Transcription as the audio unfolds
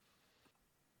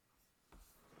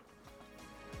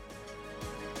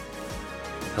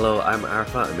Hello, I'm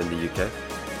Arfa, I'm in the UK.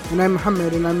 And I'm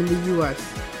Mohammed, and I'm in the US.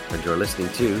 And you're listening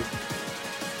to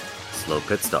Slow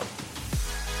Pit Stop.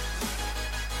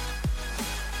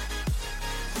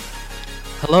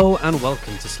 Hello and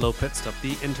welcome to Slow Pit Stop,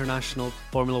 the international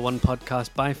Formula One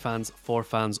podcast by fans for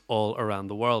fans all around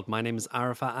the world. My name is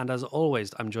Arafat, and as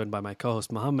always, I'm joined by my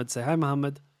co-host Mohammed. Say hi,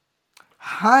 Mohammed.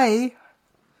 Hi.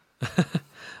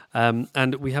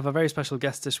 And we have a very special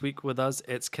guest this week with us.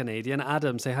 It's Canadian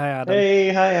Adam. Say hi, Adam.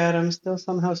 Hey, hi, Adam. Still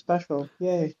somehow special.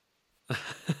 Yay.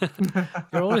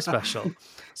 You're always special.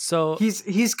 So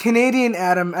he's Canadian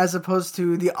Adam as opposed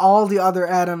to all the other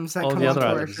Adams that all come the onto other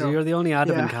our Adams. show. You're the only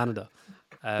Adam in Yeah. Canada.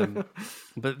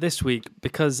 But this week,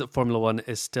 because Formula One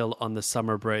is still on the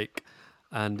summer break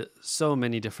and so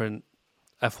many different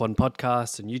F1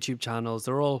 podcasts and YouTube channels,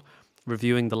 they're all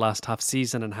reviewing the last half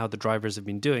season and how the drivers have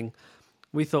been doing,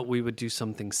 we thought we would do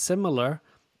something similar,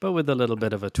 but with a little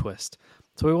bit of a twist.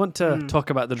 So we want to talk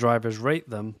about the drivers, rate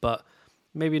them, but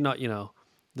maybe not,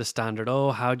 the standard,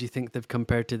 how do you think they've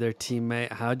compared to their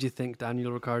teammate? How do you think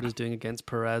Daniel Ricciardo is doing against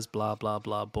Perez? Blah, blah,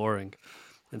 blah, boring.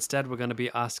 Instead, we're going to be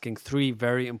asking three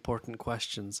very important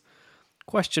questions.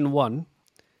 Question one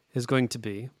is going to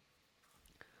be,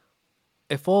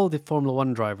 if all the Formula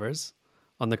One drivers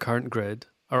on the current grid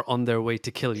are on their way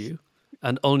to kill you,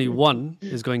 and only one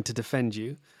is going to defend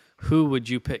you, who would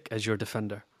you pick as your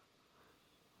defender?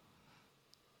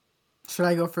 Should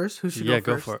I go first? Who should Yeah,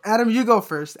 go go first? for it. Adam, you go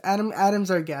first. Adam's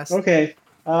our guest. Okay.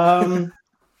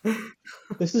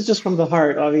 This is just from the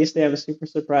heart. Obviously, I was super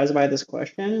surprised by this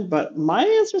question, but my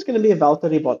answer is going to be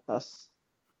Valtteri Bottas.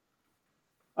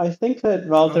 I think that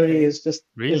Valtteri is a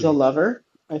Really? lover.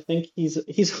 I think he's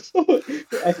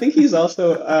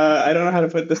also I don't know how to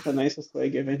put this the nicest way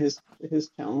given his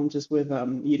challenges with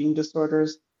eating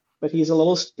disorders, but he's a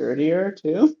little sturdier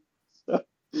too. So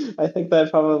I think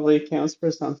that probably counts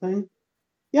for something.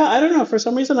 Yeah, I don't know. For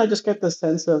some reason, I just get the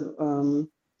sense of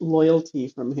loyalty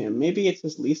from him. Maybe it's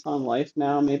his lease on life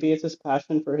now. Maybe it's his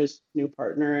passion for his new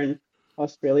partner and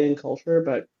Australian culture,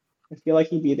 but I feel like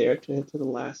he'd be there to the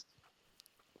last.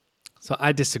 So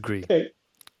I disagree. Okay.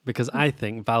 Because I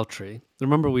think Valtteri,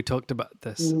 remember we talked about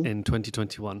this in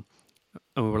 2021,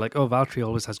 and we were like, Valtteri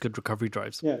always has good recovery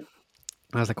drives. Yeah. And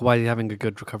I was like, why is he having a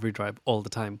good recovery drive all the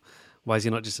time? Why is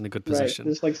he not just in a good position?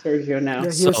 Right. Just like Sergio now.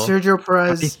 Yeah, he has Sergio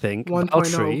Perez I think 1.0.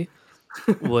 Valtteri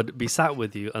would be sat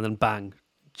with you and then bang,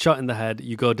 shot in the head,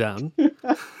 you go down.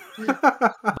 But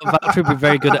Valtteri would be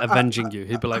very good at avenging you.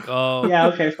 He'd be like, Yeah,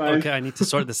 okay, fine. okay, I need to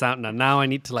sort this out now. Now I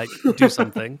need to do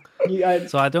something.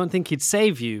 So I don't think he'd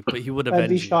save you, but he would I'd avenge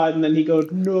be you. shot and then he'd go,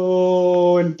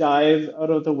 no, and dive out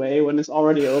of the way when it's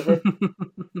already over.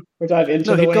 Or dive into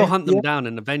No, the he'd way. go hunt them down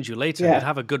and avenge you later. Yeah. He'd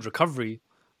have a good recovery.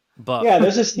 But Yeah,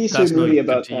 there's a Sisu that's no movie good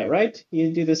about to that, you. right?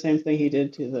 He'd do the same thing he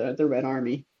did to the Red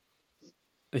Army.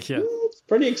 Yeah. It's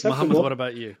pretty acceptable. Mohammed, what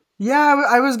about you? Yeah,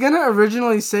 I was gonna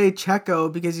originally say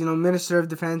Checo because Minister of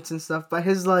Defense and stuff, but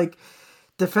his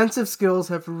defensive skills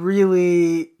have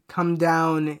really come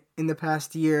down in the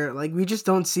past year. Like we just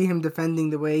don't see him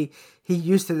defending the way he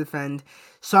used to defend.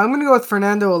 So I'm gonna go with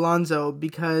Fernando Alonso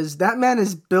because that man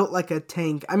is built like a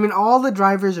tank. I mean, all the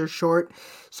drivers are short,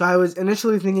 so I was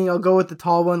initially thinking I'll go with the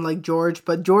tall one like George,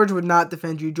 but George would not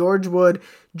defend you. George would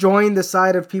join the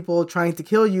side of people trying to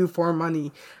kill you for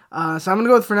money. So I'm going to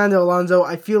go with Fernando Alonso.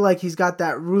 I feel like he's got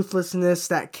that ruthlessness,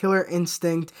 that killer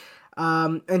instinct,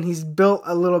 and he's built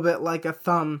a little bit like a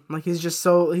thumb. Like he's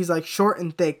like short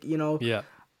and thick, Yeah.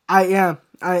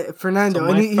 Fernando, So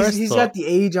and my he's first got the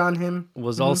age on him.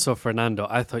 Was also Fernando.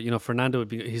 I thought, Fernando would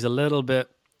be, he's a little bit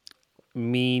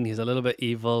mean. He's a little bit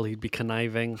evil. He'd be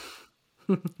conniving.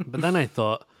 But then I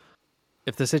thought,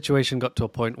 if the situation got to a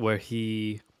point where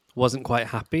he wasn't quite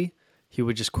happy, he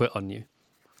would just quit on you.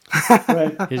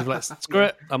 Right. He'd be like, screw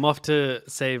it, I'm off to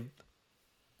save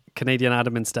Canadian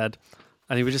Adam instead.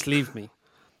 And he would just leave me.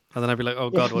 And then I'd be like, oh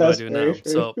God, Yeah, what do I that's do very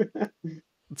now? true.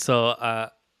 So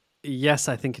yes,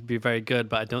 I think he'd be very good,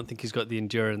 but I don't think he's got the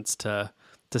endurance to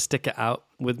stick it out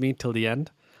with me till the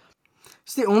end.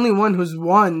 He's the only one who's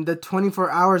won the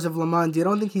 24 hours of Le Mans. You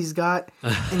don't think he's got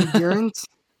endurance?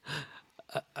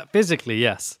 Physically,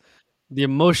 yes. The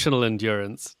emotional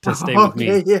endurance to stay with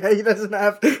me. Yeah, he doesn't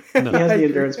have. He has the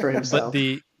endurance for himself.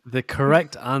 But the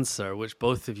correct answer, which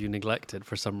both of you neglected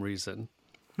for some reason,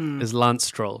 is Lance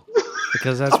Stroll.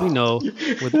 Because as we know,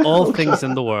 with all things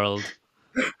in the world,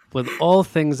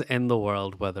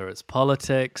 whether it's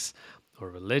politics or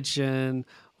religion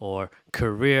or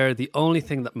career, the only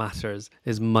thing that matters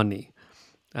is money.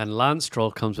 And Lance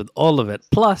Stroll comes with all of it.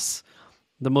 Plus,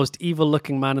 the most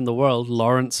evil-looking man in the world,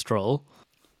 Lawrence Stroll,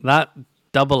 that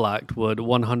double act would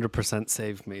 100%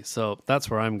 save me. So that's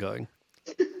where I'm going.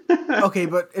 Okay,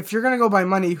 but if you're gonna go by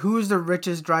money, who's the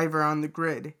richest driver on the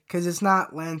grid? Because it's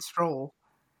not Lance Stroll.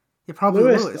 You're probably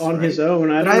Lewis on right? his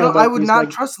own. I But don't know about I would these not like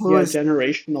trust Lewis.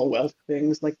 generational wealth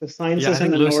things. Like the Yeah, I Sainzes think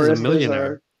and the Lewis is a Norrises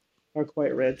millionaire. are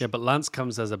quite rich. Yeah, but Lance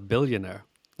comes as a billionaire.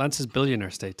 Lance is billionaire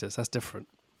status. That's different.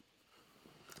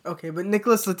 Okay, but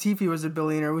Nicholas Latifi was a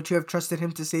billionaire. Would you have trusted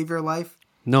him to save your life?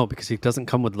 No, because he doesn't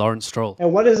come with Lawrence Stroll.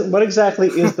 And what exactly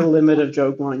is the limit of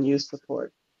Zhou Guanyu's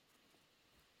support?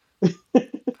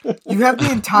 You have the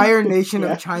entire nation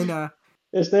Yeah. of China.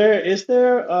 Is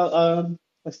there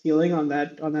a ceiling on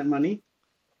that money?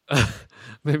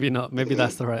 Maybe not. Maybe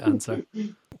that's the right answer.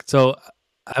 So,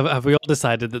 have we all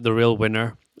decided that the real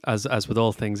winner, as with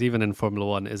all things, even in Formula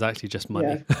One, is actually just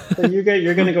money? Yeah. So you're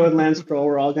going to go with Lance Stroll.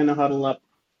 We're all going to huddle up,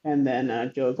 and then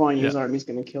Zhou Guanyu's army is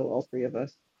going to kill all three of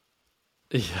us.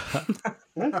 Yeah,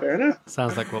 Yeah, fair enough.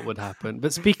 sounds like what would happen.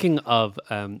 But speaking of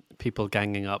people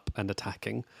ganging up and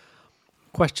attacking,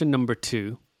 question number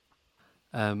 2.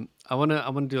 I want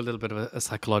to do a little bit of a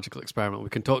psychological experiment. We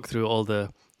can talk through all the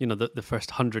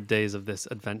first 100 days of this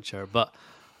adventure, but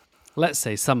let's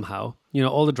say somehow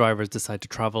all the drivers decide to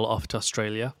travel off to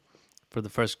Australia for the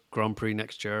first Grand Prix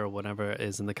next year or whatever it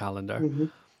is in the calendar,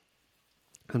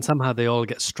 and somehow they all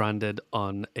get stranded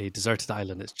on a deserted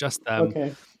island. It's just them.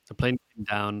 Okay. The plane came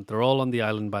down. They're all on the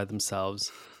island by themselves.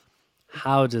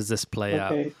 How does this play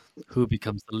out? Okay. Who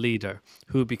becomes the leader?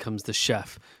 Who becomes the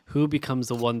chef? Who becomes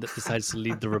the one that decides to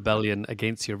lead the rebellion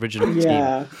against the original team?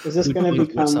 Yeah. Is this going to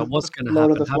become What's going to Lord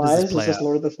happen? of the How does Flies? this Is play this out?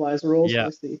 Lord of the Flies rules? Yeah. I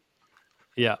see.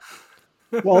 Yeah.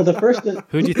 Well, the first,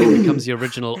 Who do you think becomes the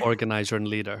original organizer and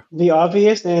leader? the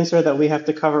obvious answer that we have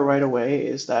to cover right away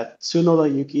is that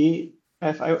Tsunoda Yuki.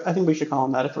 I think we should call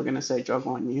him that if we're going to say Zhou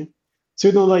Guanyu.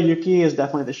 Tsunoda Yuki is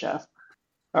definitely the chef.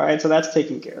 All right, so that's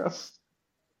taken care of.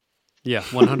 Yeah,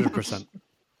 100%.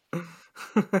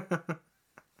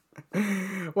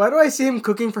 Why do I see him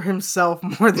cooking for himself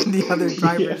more than the other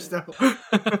drivers, though?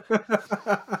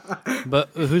 But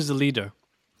who's the leader?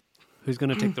 Who's going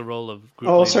to take the role of group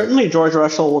Oh, leader? certainly George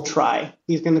Russell will try.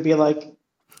 He's going to be like,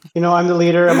 I'm the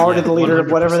leader. I'm already Yeah, the leader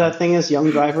of whatever 100%. that thing is, Young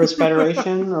Drivers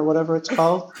Federation or whatever it's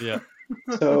called. Yeah.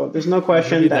 So there's no He'll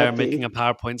question be there that making a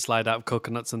PowerPoint slide out of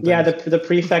coconuts and things. yeah, the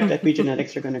prefect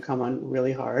epigenetics are going to come on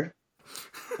really hard.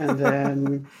 And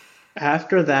then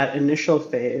after that initial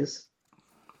phase,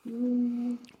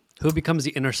 Who becomes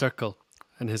the inner circle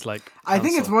and his I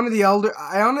think it's council? one of the older.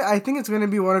 I think it's going to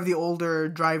be one of the older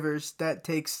drivers that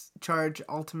takes charge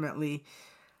ultimately.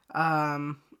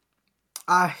 I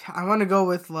want to go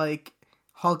with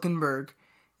Hulkenberg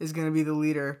is going to be the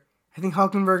leader. I think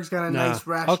Hulkenberg's got a nice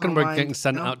rational Hulkenberg mind. getting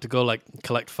sent out to go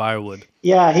collect firewood.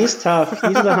 yeah, he's tough.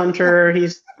 He's the hunter.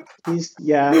 He's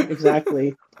yeah,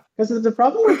 exactly. Because the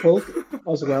problem with Hulk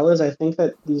as well is I think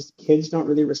that these kids don't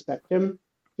really respect him.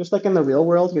 Just like in the real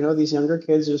world, these younger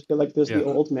kids just feel like there's the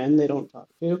old men they don't talk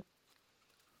to.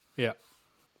 Yeah.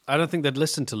 I don't think they'd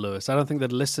listen to Lewis. I don't think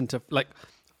they'd listen to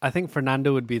I think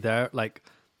Fernando would be there.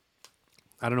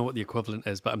 I don't know what the equivalent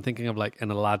is, but I'm thinking of an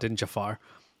Aladdin Jafar.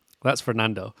 That's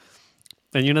Fernando.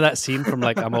 And you know that scene from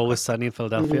I'm Always Sunny in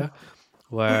Philadelphia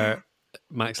where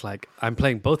Mac's I'm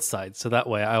playing both sides, so that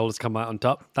way I always come out on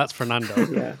top. That's Fernando.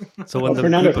 Yeah. So when the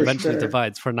Fernando group for eventually sure.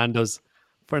 divides, Fernando's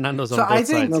on So both I think-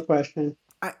 sides. No question.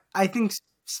 I think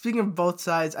speaking of both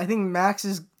sides, I think Max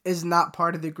is not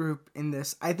part of the group in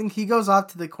this. I think he goes off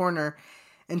to the corner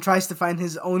and tries to find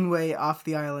his own way off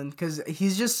the island because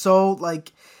he's just so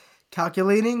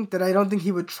calculating that I don't think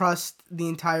he would trust the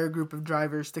entire group of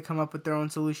drivers to come up with their own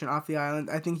solution off the island.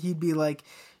 I think he'd be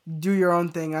do your own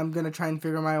thing. I'm going to try and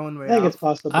figure my own way I think out. it's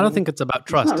possible. I don't think it's about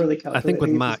It's not trust. really I think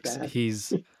with calculating, Max, it's just bad.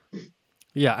 he's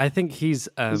I think he's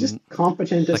He's just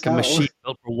competent as like a hell. machine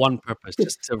built for one purpose,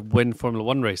 just to win Formula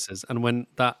One races. And when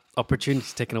that opportunity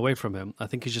is taken away from him, I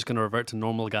think he's just going to revert to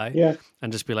normal guy Yeah,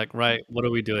 and just be like, right, what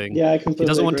are we doing? yeah, I He completely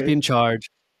doesn't want to agree. be in charge,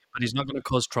 but he's not going to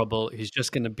cause trouble. He's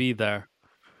just going to be there.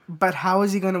 But how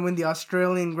is he going to win the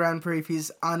Australian Grand Prix if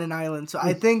he's on an island? So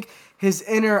I think his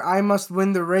inner "I must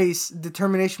win the race"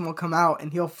 determination will come out,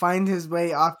 and he'll find his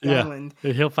way off the island,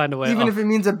 He'll find a way even off. if it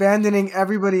means abandoning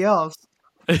everybody else.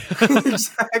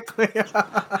 Exactly.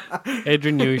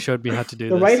 Adrian Newey showed me how to do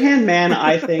The this. right-hand man,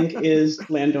 I think, is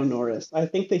Lando Norris. I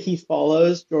think that he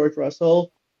follows George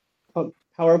Russell,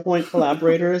 PowerPoint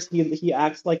collaborators. He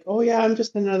acts like, oh yeah, I'm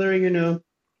just another,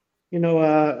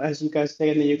 as you guys say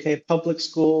in the UK, public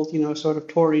school, sort of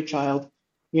Tory child.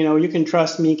 You can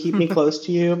trust me, keep me close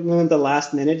to you. And then at the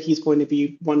last minute, he's going to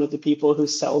be one of the people who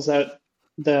sells out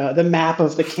the map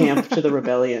of the camp to the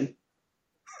rebellion.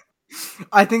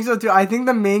 I think so too. I think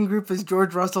the main group is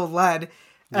George Russell led.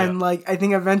 And like I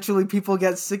think eventually people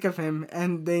get sick of him,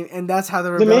 and that's how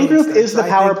the The main rebellion group starts. is the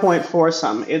I think- PowerPoint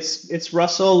foursome. It's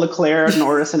Russell, Leclerc,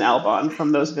 Norris, and Albon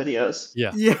from those videos.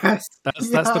 Yeah. Yes, That's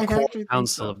Yeah, the I core actually think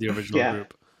council so. of the original Yeah.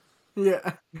 group.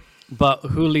 Yeah, But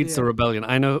who leads the Yeah. rebellion?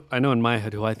 I know in my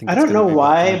head who I think I it's don't gonna know be,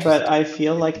 why, I'm but interested. I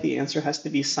feel like the answer has to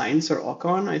be Sainz or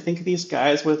Ocon. I think these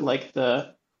guys with like the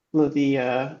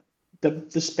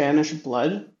Spanish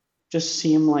blood just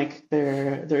seem like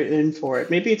they're in for it.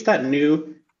 Maybe it's that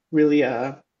new, really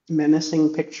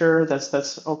menacing picture that's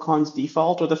Ocon's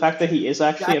default, or the fact that he is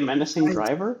actually a menacing I-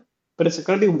 driver. But it's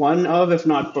going to be one of, if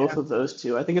not both of those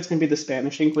two. I think it's going to be the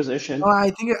Spanish Inquisition. Oh,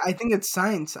 I think it's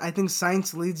Science. I think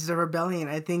Science leads the rebellion.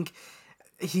 I think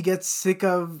he gets sick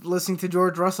of listening to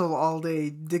George Russell all day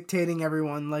dictating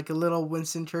everyone like a little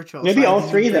Winston Churchill. Maybe So I all think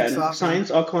he three breaks then. off and-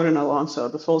 Sainz, Ocon, and Alonso,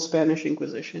 the full Spanish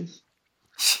Inquisition.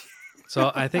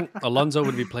 So I think Alonso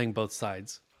would be playing both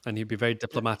sides, and he'd be very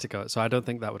diplomatic about it. So I don't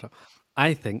think that would.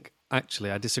 I think actually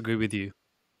I disagree with you.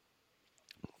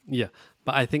 Yeah,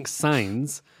 but I think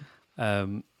Sainz, they're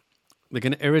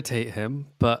going to irritate him,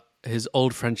 but his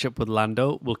old friendship with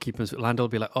Lando will keep him. Lando will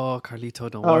be like, "Oh,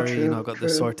 Carlito, don't worry, true, I've got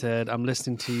this true. sorted. I'm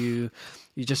listening to you.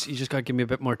 You just got to give me a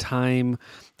bit more time.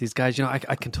 These guys, I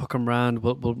can talk them around.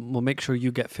 We'll make sure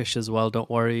you get fish as well. Don't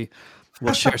worry.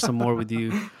 We'll share some more with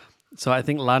you." So I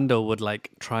think Lando would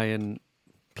like try and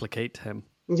placate him.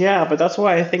 Yeah, but that's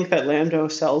why I think that Lando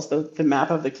sells the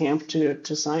map of the camp to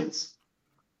Sainz.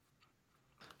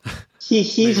 He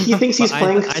thinks he's But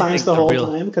playing I Sainz think the the whole real-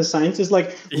 time because Sainz is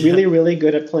like really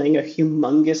good at playing a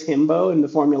humongous himbo in the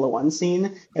Formula One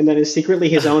scene, and then is secretly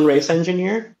his own race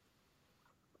engineer.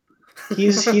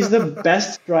 He's the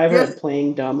best driver Yes. at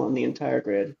playing dumb on the entire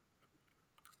grid.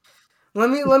 Let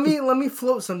me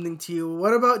float something to you.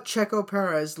 What about Checo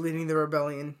Perez leading the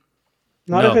rebellion?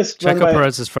 Not No, if it's run Checo by,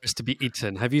 Perez is first to be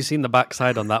eaten. Have you seen the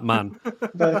backside on that man?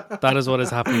 but That is what is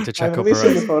happening to I've Checo only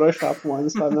seen the Perez. Photoshop one,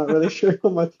 so I'm not really sure how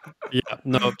much. Yeah,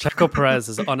 no, Checo Perez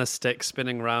is on a stick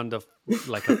spinning around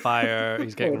like a fire.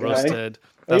 He's getting Poor guy. roasted. You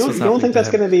That's don't, what's you don't happening think to that's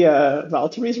him. going to be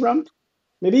Valtteri's rump?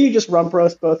 Maybe you just rump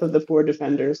roast both of the poor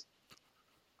defenders.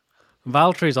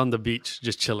 Valtteri's on the beach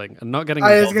just chilling and not getting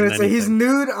I was involved gonna in say he's anything.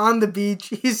 nude on the beach.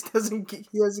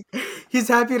 He's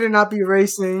happy to not be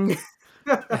racing.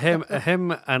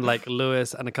 Him and like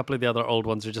Lewis and a couple of the other old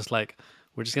ones are just like,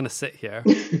 we're just gonna sit here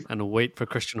and wait for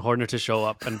Christian Horner to show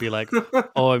up and be like,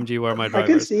 OMG, where are my I could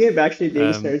drivers? see it actually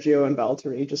being Um, Sergio and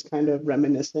Valtteri just kind of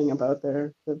reminiscing about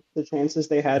the chances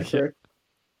they had Yeah. for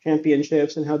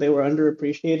championships and how they were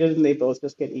underappreciated, and they both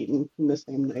just get eaten in the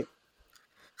same night.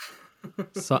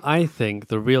 So I think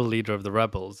the real leader of the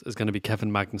rebels is going to be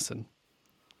Kevin Magnussen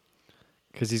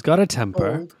because he's got a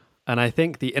temper, Old. and I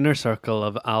think the inner circle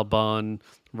of Albon,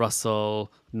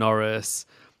 Russell, Norris,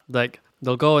 like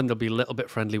they'll go and they'll be a little bit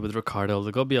friendly with Ricardo.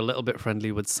 They'll go be a little bit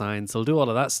friendly with Sainz. They'll do all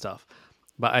of that stuff,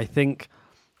 but I think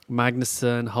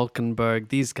Magnussen, Hulkenberg,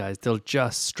 these guys, they'll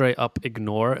just straight up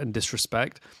ignore and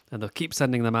disrespect, and they'll keep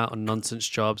sending them out on nonsense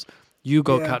jobs. You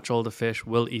go Yeah. catch all the fish,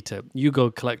 we'll eat it. You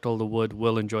go collect all the wood,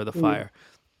 we'll enjoy the fire.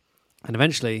 And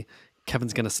eventually,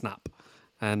 Kevin's going to snap.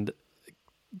 And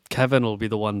Kevin will be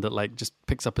the one that like just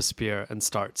picks up a spear and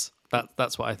starts.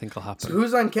 That's what I think will happen. So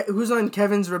who's on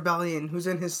Kevin's rebellion? Who's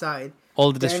in his side?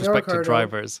 All the Daniel disrespected Ricciardo.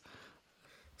 drivers.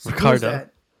 So who's Ricardo.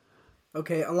 that?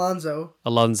 Okay, Alonso,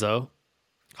 Alonso,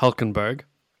 Hulkenberg,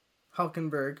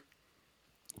 Hulkenberg,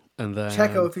 and then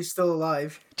Checo if he's still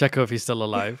alive, Checo if he's still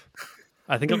alive.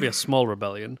 I think it'll be a small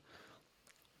rebellion.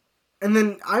 and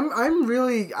then I'm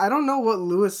really I don't know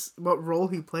what role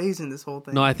he plays in this whole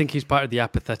thing. No, I think he's part of the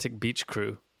apathetic beach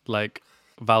crew, like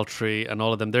Valtteri and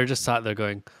all of them. They're just sat there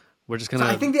going, "We're just gonna."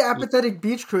 I think the apathetic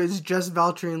beach crew is just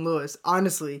Valtteri and Lewis,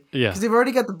 honestly. Yeah. Because they've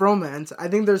already got the bromance. I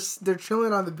think they're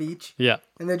chilling on the beach Yeah,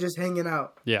 and they're just hanging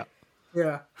out. yeah.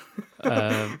 Yeah.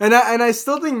 Um, And I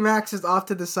still think Max is off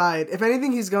to the side. If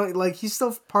anything, he's going like he's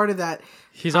still part of that.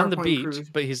 he's on the PowerPoint beach, crew.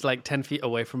 but he's like 10 feet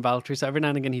away from Valtteri. So every now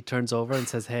and again he turns over and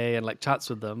says hey and like chats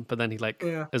with them, but then he like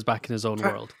Yeah. is back in his own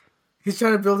world. He's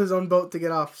trying to build his own boat to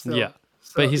get off. Still. Yeah.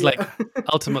 So, But he's yeah. like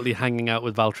ultimately hanging out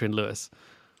with Valtteri and Lewis.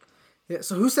 Yeah.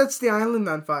 So who sets the island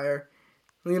on fire?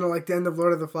 You know, like the end of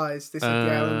Lord of the Flies, they set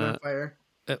the island on fire.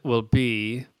 It will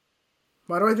be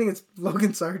Why do I think it's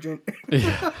Logan Sargent?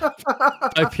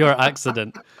 by pure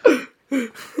accident.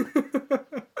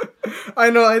 I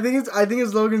know. I think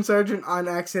it's Logan Sargent on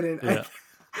accident. Yeah.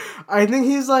 I think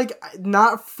he's like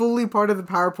not fully part of the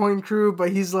PowerPoint crew,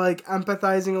 but he's like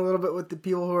empathizing a little bit with the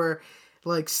people who are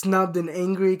like snubbed and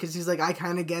angry because he's like, I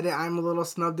kind of get it. I'm a little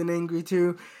snubbed and angry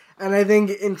too. And I think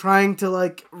in trying to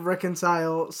like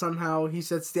reconcile somehow, he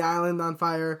sets the island on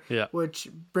fire, Yeah. which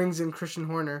brings in Christian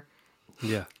Horner.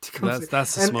 Yeah, to come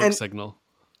that's a and- smoke and- signal.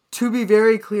 To be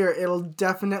very clear, it'll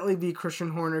definitely be Christian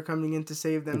Horner coming in to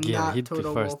save them, Yeah, not he'd Toto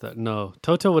be first. Wolff. No,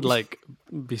 Toto would like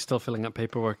be still filling out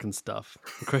paperwork and stuff.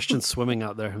 Christian's swimming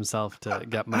out there himself to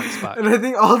get Max back. And I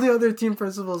think all the other team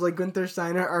principals, like Gunther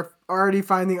Steiner, are already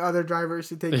finding other drivers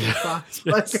to take their spots.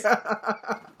 Yes.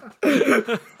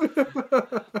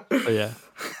 But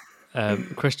yeah,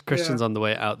 Christian's on the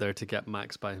way out there to get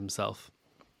Max by himself.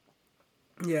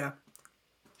 Yeah.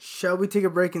 Shall we take a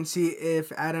break and see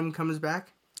if Adam comes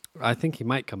back? I think he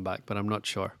might come back, but I'm not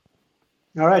sure.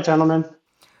 All right, gentlemen.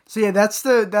 So yeah, that's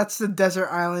the desert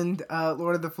island,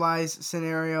 Lord of the Flies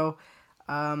scenario.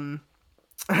 Arfa,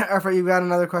 you got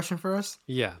another question for us?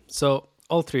 Yeah, so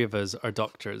all three of us are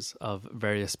doctors of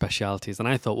various specialities, and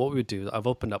I thought what we would do, I've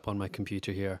opened up on my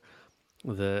computer here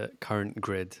the current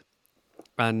grid,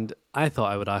 and I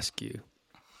thought I would ask you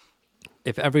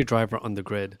if every driver on the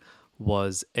grid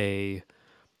was a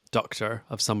doctor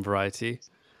of some variety,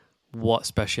 what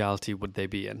speciality would they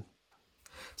be in?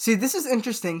 See, this is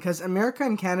interesting because America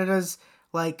and Canada's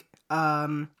like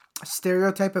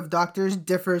stereotype of doctors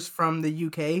differs from the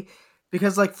UK,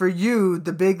 because like for you,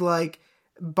 the big like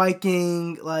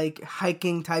biking, like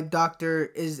hiking type doctor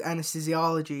is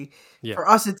anesthesiology. Yeah. For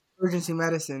us, it's emergency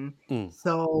medicine.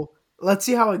 So let's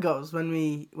see how it goes when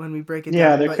we break it down.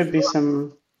 Yeah, there But, could be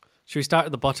some. Should we start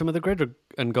at the bottom of the grid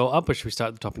and go up, or should we start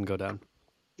at the top and go down?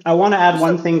 I want to add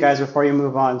one thing, guys, before you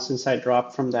move on, since I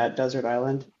dropped from that desert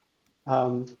island,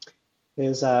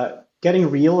 is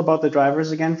getting real about the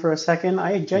drivers again for a second.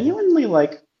 I genuinely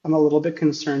I'm a little bit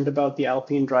concerned about the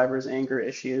Alpine drivers' anger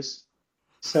issues.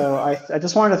 So I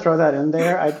just wanted to throw that in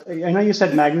there. I know you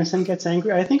said Magnussen gets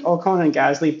angry. I think Ocon and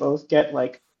Gasly both get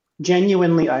like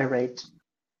genuinely irate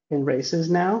in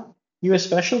races now. You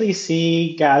especially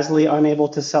see Gasly unable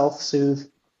to self-soothe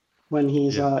when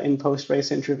he's in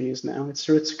post-race interviews now.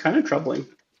 It's kind of troubling.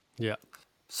 Yeah.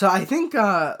 So I think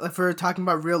if we're talking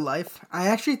about real life, I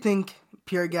actually think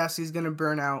Pierre Gasly is going to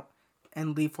burn out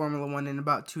and leave Formula One in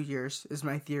about 2 years, is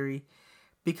my theory.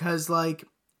 Because like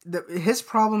his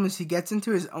problem is he gets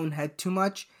into his own head too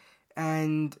much,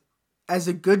 and as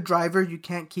a good driver, you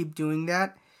can't keep doing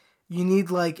that. You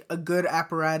need like a good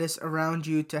apparatus around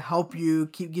you to help you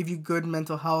give you good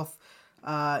mental health.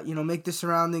 Make the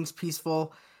surroundings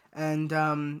peaceful. And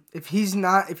if he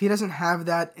doesn't have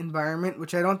that environment,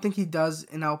 which I don't think he does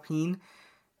in Alpine,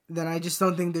 then I just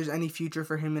don't think there's any future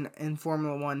for him in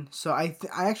Formula One. So I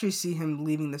actually see him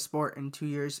leaving the sport in 2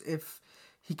 years if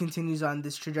he continues on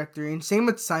this trajectory. And same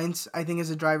with Sainz, I think is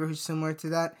a driver who's similar to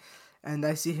that, and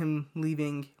I see him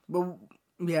leaving. But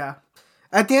yeah,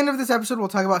 at the end of this episode, we'll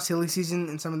talk about silly season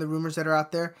and some of the rumors that are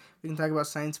out there. We can talk about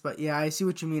Sainz, but yeah, I see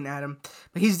what you mean, Adam.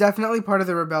 But he's definitely part of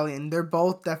the rebellion. They're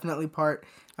both definitely part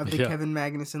of the Kevin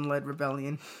Magnussen-led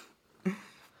rebellion.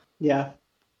 Yeah.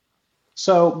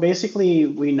 So basically,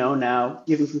 we know now,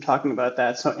 even from talking about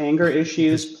that, so anger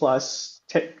issues plus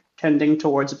tending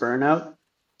towards burnout.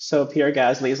 So Pierre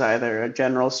Gasly is either a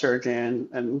general surgeon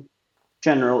and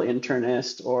general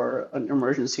internist or an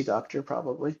emergency doctor,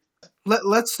 probably.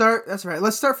 Let's start. That's right.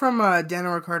 Let's start from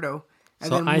Daniel Ricciardo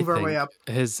and then move our way up.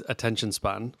 His attention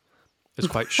span is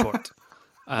quite short.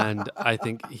 And I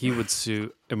think he would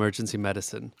sue emergency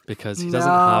medicine because he doesn't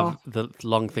have the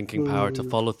long thinking power to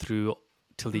follow through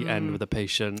till the end with a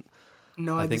patient.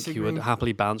 No, I think disagree. he would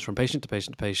happily bounce from patient to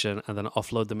patient to patient and then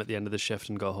offload them at the end of the shift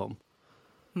and go home.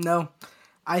 No,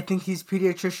 I think he's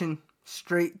pediatrician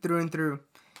straight through and through.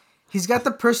 He's got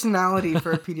the personality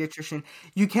for a pediatrician.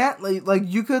 You can't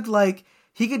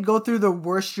he could go through the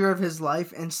worst year of his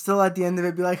life and still at the end of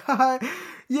it be like, haha,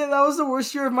 yeah, that was the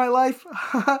worst year of my life.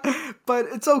 But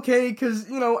it's okay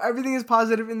because, everything is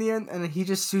positive in the end. And he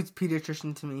just suits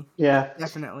pediatrician to me. Yeah.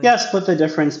 Definitely. Yeah, split the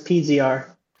difference. PZR.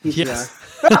 Yes.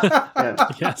 Yeah.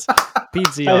 Yes.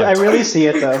 PZR. I really see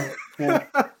it, though. Yeah.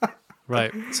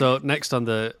 Right. So next on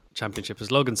the championship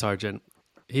is Logan Sargent.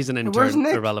 He's an Where's intern,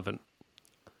 Nick? irrelevant.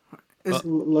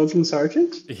 Logan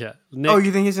Sargent? Yeah. Nick, Oh,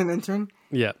 you think he's an intern?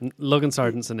 yeah. Logan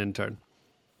Sargent's an intern.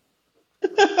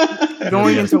 Going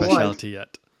He has into a what? specialty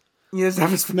yet. He doesn't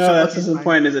have a specialty. No, that's the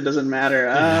point, is it doesn't matter.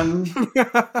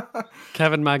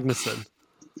 Kevin Magnussen.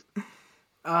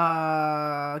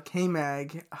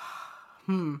 K-Mag.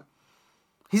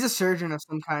 He's a surgeon of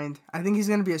some kind. I think he's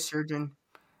going to be a surgeon.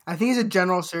 I think he's a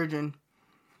general surgeon.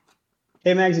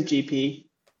 K-Mag's a GP.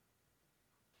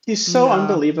 He's so No.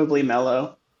 unbelievably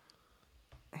mellow.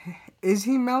 Is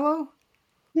he mellow?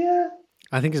 Yeah.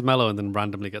 I think he's mellow and then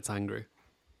randomly gets angry.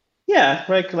 Yeah,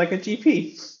 like a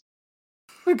GP.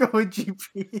 We go with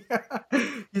GP.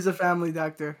 He's a family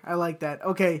doctor. I like that.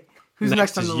 Okay, who's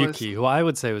next on is the Yuki, list? who I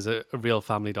would say was a real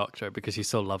family doctor because he's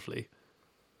so lovely.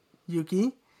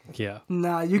 Yuki. Yeah.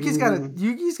 Nah, Yuki's got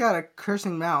a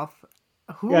cursing mouth.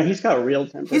 Who? Yeah, he's got real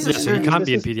temper. He's a Yeah, so surgeon. he can't This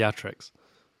be in is- pediatrics.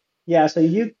 Yeah, so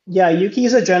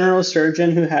Yuki's a general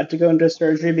surgeon who had to go into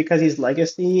surgery because he's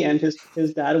legacy, and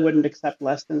his dad wouldn't accept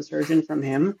less than surgeon from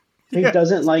him. So he Yes.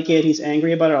 doesn't like it. He's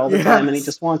angry about it all the time, and he Yes.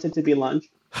 just wants it to be lunch.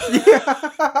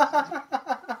 Yeah.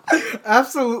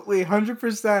 Absolutely,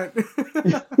 100%.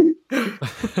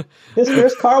 His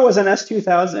first car was an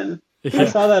S2000. I Yeah.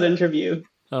 saw that interview.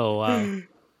 Oh wow.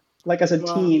 Like as a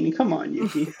Wow. teen. Come on,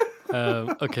 Yuki.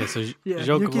 Okay, so Yeah,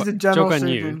 Zhou Yuki's a general Guan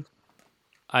Yu, surgeon.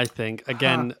 I think,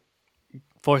 again,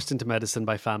 forced into medicine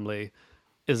by family,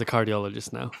 is a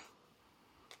cardiologist now.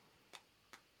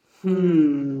 I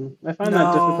find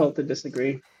that No. difficult to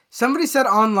disagree. Somebody said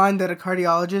online that a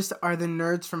cardiologist are the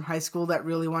nerds from high school that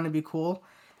really want to be cool,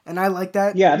 and I like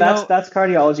that. Yeah, you that's know, that's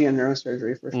cardiology and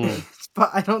neurosurgery for sure. but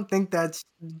I don't think that's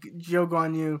Zhou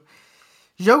Guan Yu.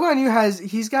 Zhou Guan Yu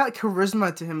he's got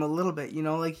charisma to him a little bit, you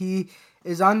know, like he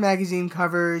is on magazine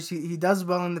covers. He does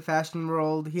well in the fashion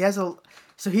world. He has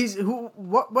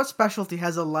what specialty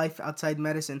has a life outside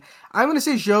medicine? I'm gonna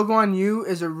say Zhou Guan Yu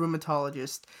is a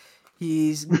rheumatologist.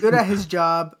 He's good at his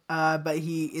job, but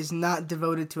he is not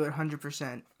devoted to it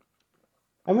 100%.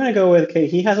 I'm going to go with, okay,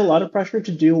 he has a lot of pressure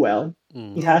to do well.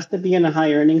 He has to be in a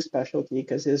high earning specialty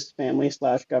because his family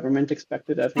 / government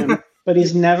expected of him. But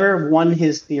he's never won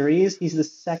his series. He's the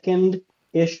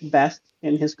second-ish best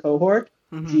in his cohort,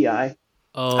 GI.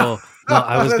 Oh, no,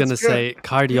 I was That's going to good. say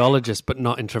cardiologist, but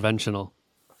not interventional.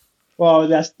 Well,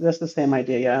 that's the same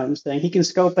idea. Yeah, I'm saying he can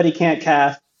scope, but he can't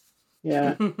cath.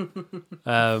 Yeah.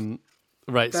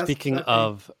 Right, That's speaking okay.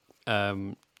 of...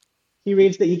 He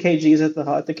reads the EKGs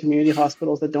at the community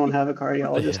hospitals that don't have a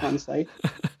cardiologist on site.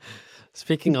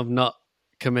 Speaking of not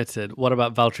committed, what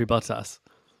about Valtteri Bottas?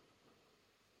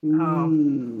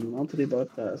 I'll tell you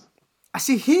about that.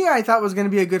 See, I thought was going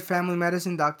to be a good family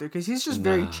medicine doctor because he's just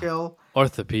very chill.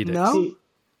 Orthopedics. No? See,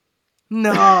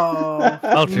 No.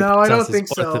 Valtteri No, I don't Bottas is think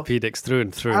so. orthopedics through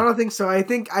and through. I don't think so. I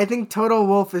think Toto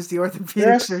Wolff is the orthopedic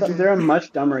there surgeon. are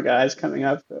much dumber guys coming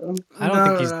up, though. I don't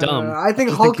think he's No. dumb. I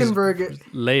think just he's Hulkenberg.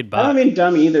 laid I don't back. mean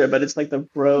dumb either, but it's like the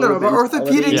bro. No, but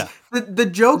orthopedics. Yeah. The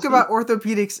joke about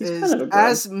orthopedics is, kind of a bro.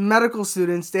 as medical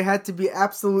students, they had to be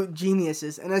absolute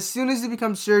geniuses, and as soon as they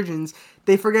become surgeons,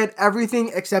 they forget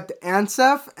everything except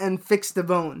ANSEF and fix the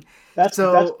bone. That's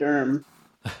So- Derm.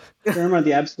 Derm are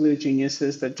the absolute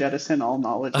geniuses that jettison all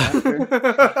knowledge after.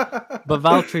 But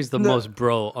Valtteri's the most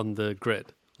bro on the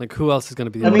grid. Like, who else is going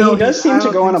to be the I mean, most- he does I seem to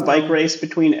don't go on a think bike so. race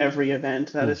between every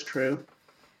event. That is true.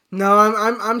 No,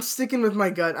 I'm sticking with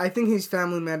my gut. I think he's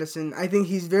family medicine. I think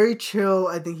he's very chill.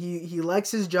 I think he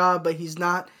likes his job, but he's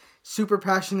not super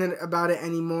passionate about it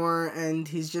anymore. And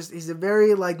he's a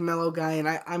very like mellow guy. And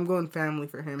I'm going family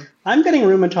for him. I'm getting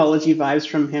rheumatology vibes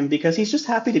from him because he's just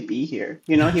happy to be here.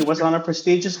 You know, he was on a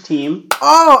prestigious team.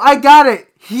 Oh, I got it.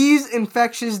 He's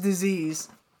infectious disease.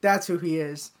 That's who he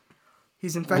is.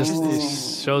 He's infectious Just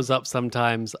disease. he shows up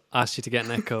sometimes, asks you to get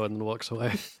an echo, and then walks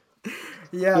away.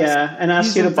 Yes. Yeah, and asks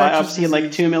He's you to infectious biopsy like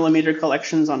disease. 2 millimeter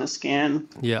collections on a scan.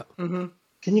 Yeah. Can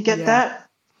you get Yeah. that?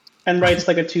 And writes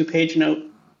like a 2-page note.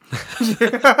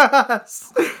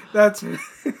 Yes. That's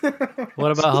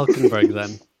What about Hulkenberg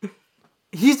then?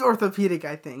 he's orthopedic,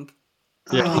 I think.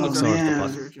 Yeah, I think Hulk's he's an an man.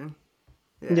 orthopod. surgeon.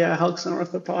 Yeah, Hulk's an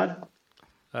orthopod.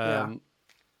 Right.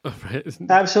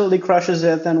 Absolutely crushes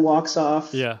it, then walks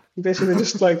off. Yeah. He basically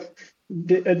just like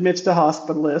admits to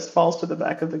hospitalist, falls to the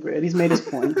back of the grid. He's made his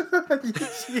point.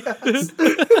 Yes.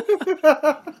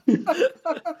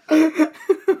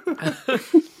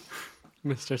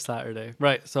 Mr. Saturday.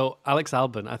 Right, so Alex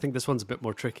Albon, I think this one's a bit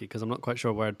more tricky because I'm not quite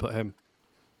sure where I'd put him.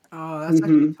 Oh, that's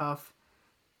actually tough.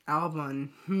 Albon.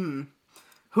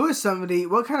 Who is somebody?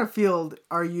 What kind of field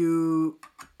are you?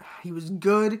 He was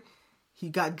good. He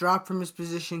got dropped from his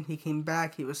position. He came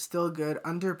back. He was still good.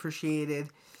 Underappreciated.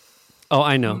 Oh,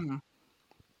 I know.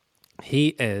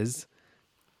 He's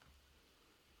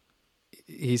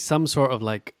some sort of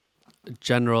like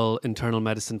general internal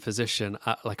medicine physician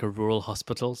at like a rural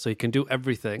hospital. So he can do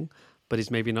everything, but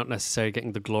he's maybe not necessarily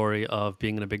getting the glory of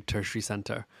being in a big tertiary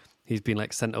center. He's been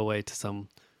like sent away to some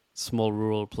small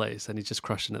rural place and he's just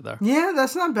crushing it there. Yeah,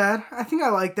 that's not bad. I think I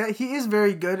like that. He is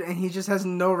very good, and he just has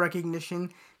no recognition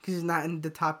because he's not in the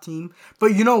top team.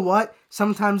 But you know what?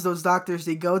 Sometimes those doctors,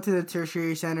 they go to the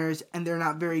tertiary centers and they're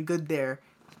not very good there,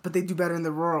 but they do better in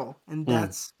the rural, and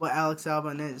that's what Alex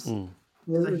Albon is. So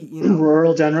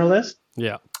Rural generalist.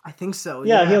 Yeah. I think so.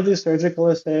 Yeah, he'll do surgical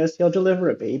assist. He'll deliver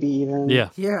a baby even. Yeah.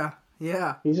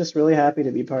 Yeah. He's just really happy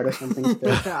to be part of something still.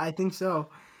 Yeah, I think so.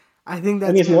 I think that's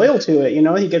And he's him. loyal to it. You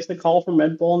know, he gets the call from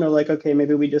Red Bull and they're like, okay,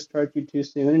 maybe we discharged you too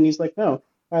soon. And he's like, no,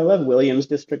 I love Williams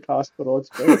District Hospital. It's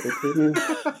great. They treat me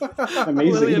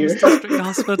amazing Williams here. District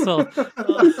Hospital.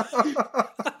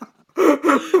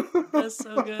 Oh, that's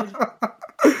so good.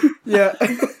 Yeah.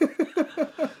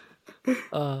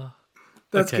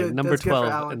 That's Okay, good. number That's good for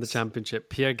 12 in the Alex. championship,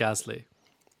 Pierre Gasly.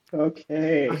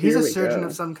 Okay, He's here a we surgeon go.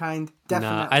 of some kind.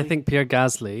 Definitely. Nah, I think Pierre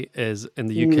Gasly is, in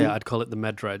the UK, I'd call it the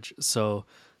medreg. So,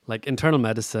 like internal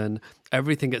medicine,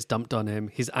 everything gets dumped on him.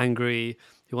 He's angry.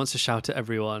 He wants to shout at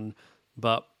everyone,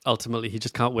 but ultimately he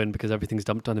just can't win because everything's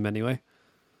dumped on him anyway.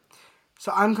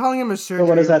 So I'm calling him a surgeon. So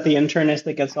what is that? The internist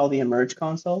that gets all the emerge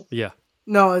consults? Yeah.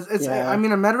 No, it's Yeah. I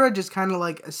mean, a med-reg is kind of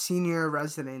like a senior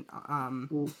resident.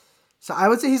 So I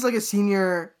would say he's like a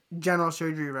senior general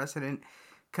surgery resident,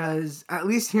 because at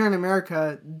least here in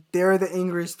America, they're the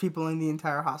angriest people in the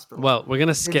entire hospital. Well, we're going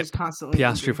to skip just constantly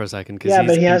Piastri angry. for a second because Yeah,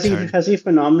 he's but intern. has he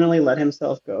phenomenally let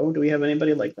himself go? Do we have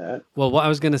anybody like that? Well, what I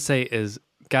was going to say is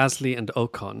Gasly and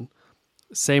Ocon,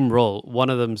 same role.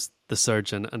 One of them's the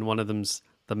surgeon and one of them's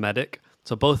the medic.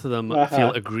 So both of them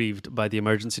feel aggrieved by the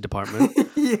emergency department.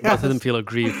 Both of them feel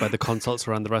aggrieved by the consults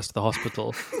around the rest of the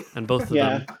hospital. And both of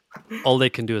them, all they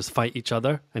can do is fight each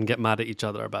other and get mad at each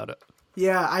other about it.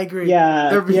 Yeah, I agree.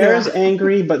 Yeah, Pierre's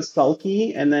angry but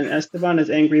sulky, and then Esteban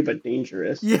is angry but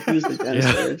dangerous. Yeah. He's the Gen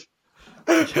Surge.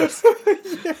 Yes.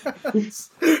 Yes.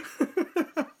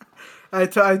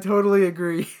 I totally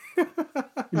agree.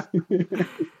 I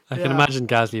can imagine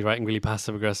Gasly writing really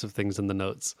passive aggressive things in the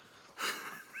notes.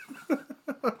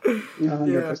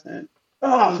 100%.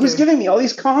 Oh, who's giving me all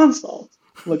these consults?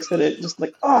 Looks at it just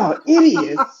like, oh,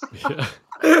 idiots.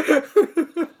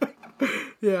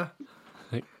 Yeah.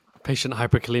 Like, patient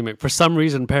hyperkalemic. For some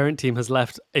reason, parent team has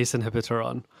left ACE inhibitor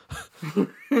on.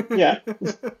 Yeah,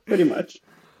 pretty much.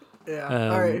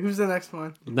 Yeah. All right, who's the next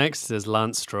one? Next is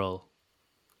Lance Stroll.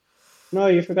 No,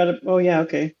 you forgot it. Oh, yeah,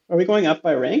 okay. Are we going up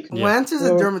by rank? Yeah. Lance is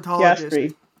a Or dermatologist.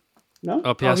 Piastri? No?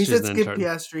 Oh, Oh, he Piastri's said an skip intern.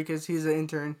 Piastri because he's an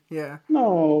intern. Yeah.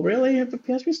 No, really? But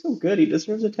Piastri's so good. He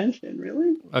deserves attention,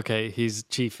 really? Okay, he's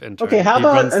chief intern. Okay, how He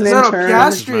about runs an the- No, intern?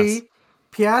 Piastri.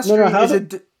 Piastri No, how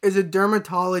is a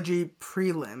dermatology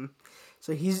prelim.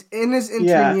 So he's in his intern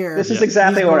Yeah, year. this is Yeah.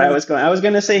 exactly He's where I going- was going. I was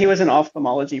going to say he was an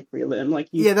ophthalmology prelim. Like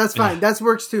Yeah, that's fine. That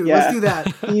works too. Yeah. Let's do that.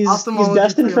 he's Ophthalmology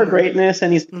destined for prelim. greatness,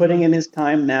 and he's putting in his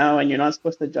time now, and you're not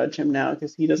supposed to judge him now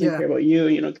because he doesn't Yeah. care about you,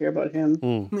 and you don't care about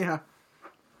him. Yeah.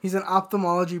 He's an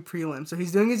ophthalmology prelim. So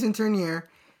he's doing his intern year.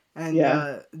 And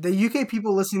Yeah. the UK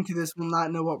people listening to this will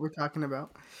not know what we're talking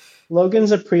about.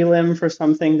 Logan's a prelim for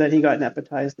something that he got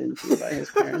nepotized into by his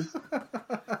parents.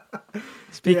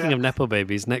 Speaking Yeah. of Nepo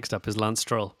babies, next up is Lance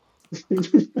Stroll.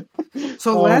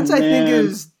 So Oh, Lance, I think, man.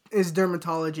 is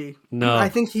dermatology. No, I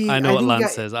think he. I know what think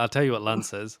Lance is. I'll tell you what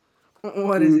Lance is.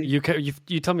 What is he?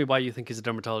 You tell me why you think he's a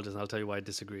dermatologist, and I'll tell you why I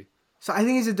disagree. So I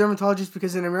think he's a dermatologist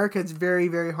because in America it's very,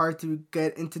 very hard to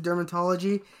get into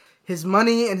dermatology. His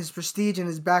money and his prestige and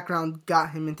his background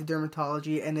got him into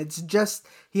dermatology, and it's just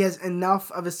he has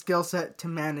enough of a skill set to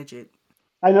manage it.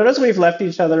 I notice we've left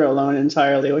each other alone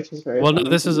entirely, which is very Well, no, funny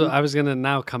this to is. me. I was going to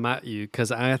now come at you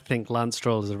because I think Lance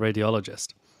Stroll is a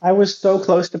radiologist. I was so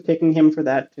close to picking him for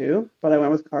that too, but I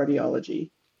went with cardiology.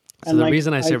 So And, the like,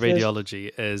 reason I say just- radiology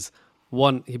is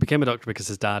one, he became a doctor because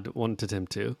his dad wanted him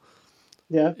to.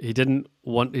 Yeah. He doesn't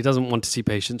want to see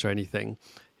patients or anything.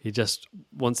 He just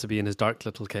wants to be in his dark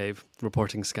little cave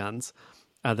reporting scans.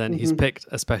 And then he's picked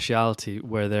a specialty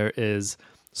where there is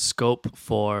scope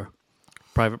for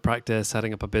private practice,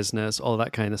 setting up a business, all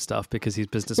that kind of stuff because he's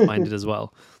business minded as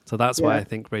well. So that's why Yeah. I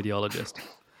think radiologist.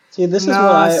 See, this is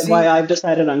why I've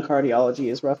decided on cardiology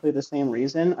is roughly the same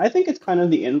reason. I think it's kind of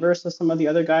the inverse of some of the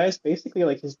other guys. Basically,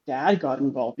 like his dad got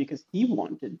involved because he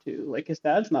wanted to. Like his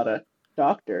dad's not a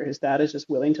doctor. His dad is just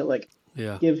willing to like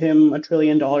Yeah. give him $1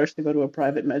 trillion to go to a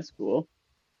private med school.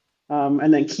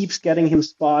 And then keeps getting him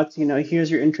spots. You know, here's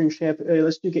your internship.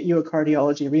 Let's get you a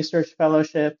cardiology research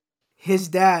fellowship. His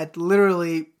dad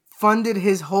literally funded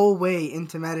his whole way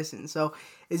into medicine, so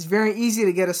it's very easy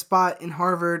to get a spot in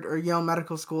Harvard or Yale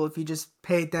Medical School if you just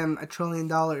paid them $1 trillion.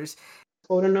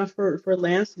 Quote enough for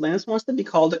Lance. Lance wants to be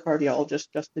called a cardiologist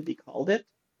just to be called it.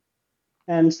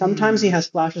 And sometimes he has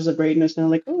flashes of greatness and they're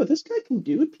like, oh, this guy can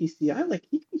do a PCI. Like,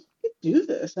 he could do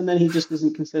this. And then he just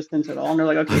isn't consistent at all. And they're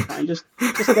like, okay, fine, just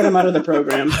get him out of the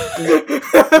program.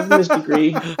 Give him his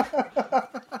degree.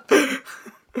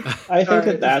 I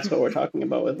think that's what we're talking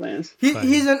about with Lance.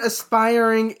 He's an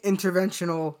aspiring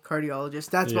interventional cardiologist.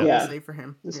 That's what Yeah. we'll say for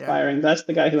him. Yeah. Aspiring. That's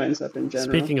the guy who ends up in general.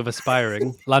 Speaking of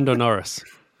aspiring, Lando Norris.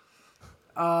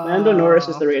 Lando Norris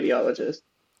is the radiologist.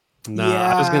 No,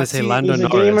 I was going to say see, Lando He's a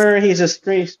Norris. gamer. He's a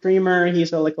streamer.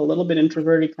 He's like a little bit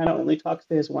introverted. He kind of only talks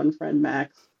to his one friend,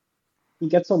 Max. he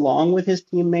gets along with his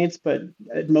teammates, but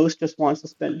at most just wants to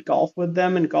spend golf with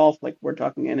them. And golf, like we're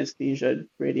talking anesthesia,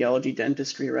 radiology,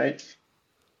 dentistry, right?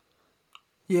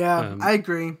 Yeah, I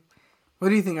agree. What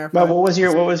do you think, Arafat? But what was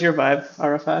your vibe,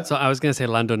 Arafat? So I was going to say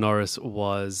Lando Norris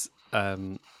was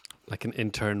like an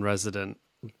intern resident,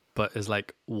 but is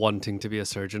like wanting to be a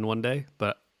surgeon one day,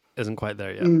 but isn't quite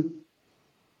there yet.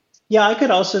 Yeah, I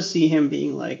could also see him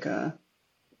being like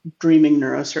dreaming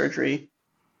neurosurgery.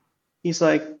 He's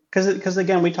like, because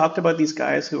again, we talked about these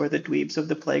guys who are the dweebs of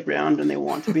the playground and they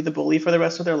want to be the bully for the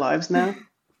rest of their lives now.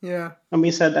 Yeah. And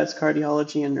we said that's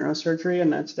cardiology and neurosurgery,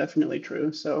 and that's definitely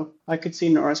true. So I could see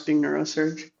Norris being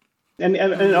neurosurge. And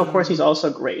of course, he's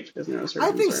also great as neurosurgeon.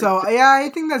 I think so. Yeah, I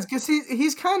think that's because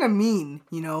he's kind of mean,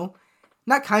 you know?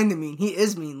 Not kind of mean. He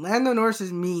is mean. Lando Norris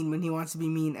is mean when he wants to be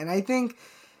mean. And I think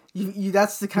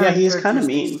that's the kind of he's kind of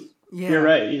mean. Yeah. You're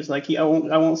right. He's like, I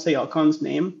won't say Alcon's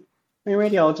name. I mean,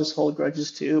 radiologists hold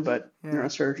grudges too, but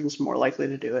neurosurgeons more likely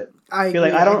to do it. I feel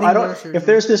like I don't. If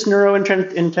there's this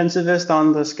intensivist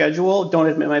on the schedule, don't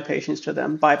admit my patients to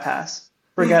them. Bypass.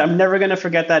 Forget. I'm never going to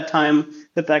forget that time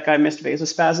that guy missed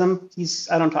vasospasm.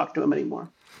 I don't talk to him anymore.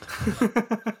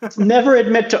 Never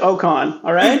admit to Ocon.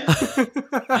 All right.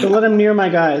 Don't let him near my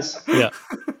guys. Yeah.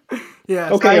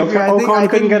 Yeah. Okay. Ocon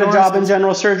couldn't get a job in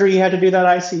general surgery. He had to do that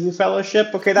ICU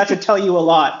fellowship. Okay, that should tell you a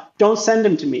lot. Don't send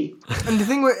him to me. And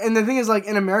the thing is, like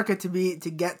in America, to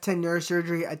get to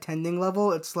neurosurgery attending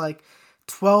level, it's like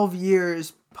 12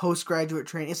 years postgraduate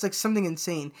training. It's like something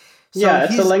insane. So yeah,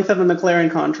 it's the length of a McLaren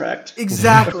contract.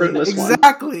 Exactly.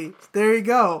 Exactly. There you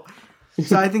go.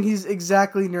 So I think he's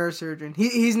exactly neurosurgeon.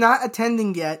 He's not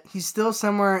attending yet. He's still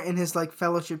somewhere in his like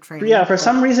fellowship training. Yeah, for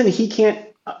some reason he can't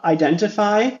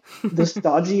identify. The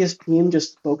stodgiest team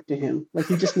just spoke to him. Like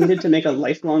he just needed to make a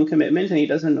lifelong commitment, and he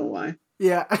doesn't know why.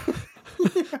 Yeah.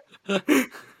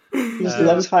 He just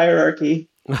loves hierarchy.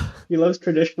 He loves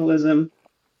traditionalism.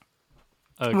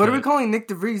 Okay. What are we calling Nick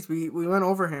DeVries? We went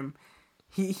over him.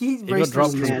 He got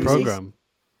dropped from the program.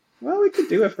 Well, we could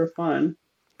do it for fun.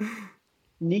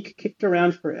 Nick kicked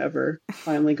around forever,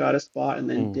 finally got a spot, and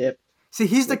then dipped. See,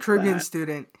 he's the Caribbean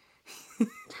student.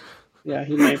 Yeah,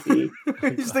 he might be.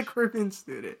 He's the Caribbean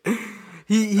student.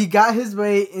 He got his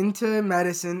way into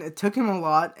medicine. It took him a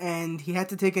lot, and he had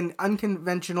to take an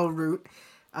unconventional route.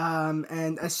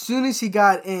 And as soon as he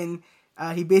got in,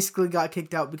 he basically got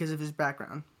kicked out because of his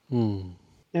background. And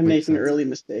making early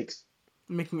mistakes.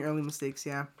 Making early mistakes,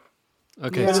 yeah.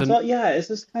 Okay, yeah, it's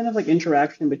this kind of like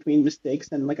interaction between mistakes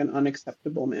and like an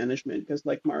unacceptable management, because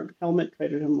like Mark Helmut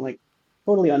treated him like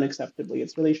totally unacceptably.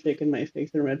 It's really shaken my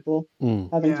faith in Red Bull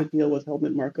having to deal with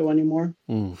Helmut Marko anymore.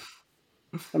 I'm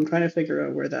trying to figure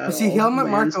out where that. See, Helmut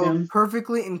Marko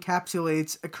perfectly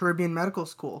encapsulates a Caribbean medical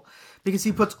school because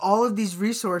he puts all of these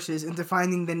resources into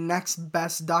finding the next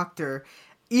best doctor,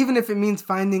 even if it means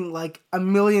finding like 1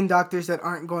 million doctors that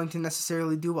aren't going to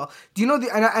necessarily do well. Do you know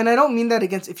and I don't mean that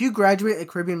against, if you graduate a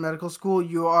Caribbean medical school,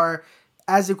 you are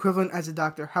as equivalent as a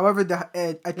doctor. However, the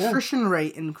attrition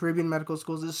rate in Caribbean medical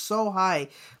schools is so high.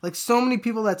 Like so many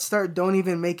people that start don't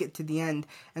even make it to the end.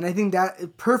 And I think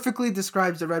that perfectly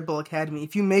describes the Red Bull Academy.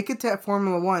 If you make it to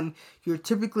Formula 1, you're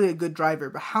typically a good driver.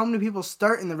 But how many people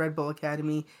start in the Red Bull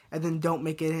Academy and then don't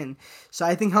make it in? So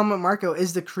I think Helmut Marko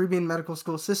is the Caribbean medical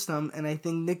school system. And I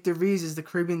think Nick DeVries is the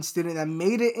Caribbean student that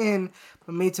made it in,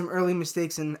 but made some early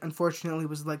mistakes and unfortunately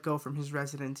was let go from his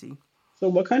residency. So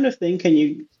what kind of thing can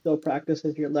you still practice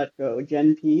if you're let go?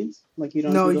 Gen Peds? Like you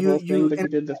don't do the whole thing that you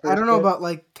did the first I don't know about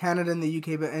like Canada and the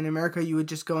UK, but in America you would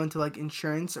just go into like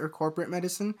insurance or corporate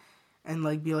medicine and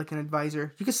like be like an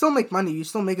advisor. You can still make money. You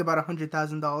still make about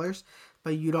 $100,000,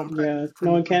 but you don't. Yeah,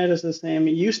 no, in Canada's the same.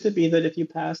 It used to be that if you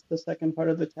passed the second part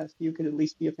of the test, you could at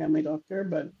least be a family doctor,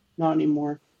 but not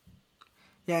anymore.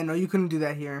 Yeah, no, you couldn't do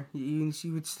that here. You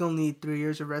would still need 3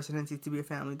 years of residency to be a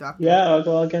family doctor. Yeah,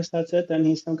 well, I guess that's it then.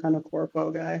 He's some kind of corpo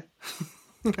guy.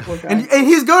 And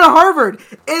he's going to Harvard.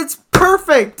 It's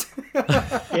perfect.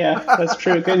 Yeah, that's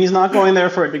true. And he's not going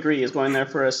there for a degree. He's going there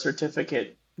for a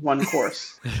certificate, one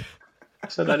course.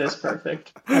 So that is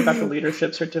perfect. I got the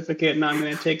leadership certificate, and I'm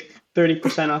going to take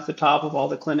 30% off the top of all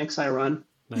the clinics I run.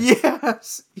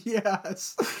 Nice.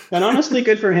 Yes. And honestly,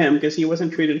 good for him, because he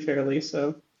wasn't treated fairly,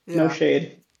 so... No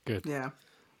shade. Good. Yeah.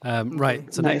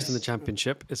 Right. So next in the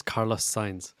championship is Carlos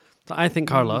Sainz. So I think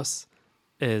Carlos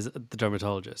is the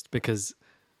dermatologist because.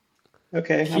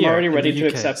 Okay, I'm already ready to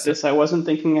accept this. I wasn't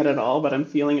thinking it at all, but I'm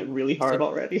feeling it really hard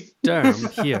already.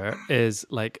 Derm here is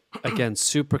like, again,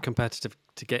 super competitive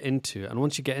to get into. And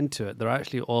once you get into it, they're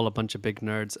actually all a bunch of big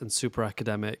nerds and super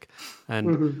academic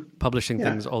and publishing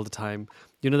things all the time.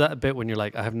 You know that bit when you're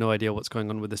like, I have no idea what's going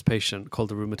on with this patient, called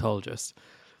the rheumatologist.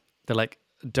 They're like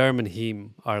derm and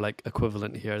heme are like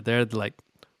equivalent here. They're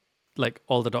like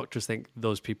all the doctors think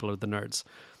those people are the nerds.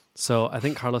 So I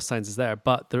think Carlos Sainz is there.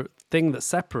 But the thing that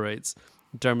separates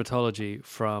dermatology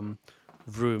from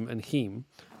rheum and heme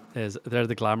is they're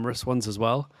the glamorous ones as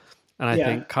well. And I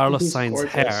think Carlos he's Sainz's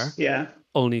gorgeous. hair Yeah.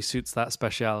 only suits that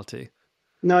speciality.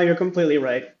 No, you're completely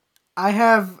right. I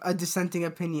have a dissenting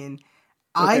opinion.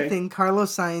 I Okay. think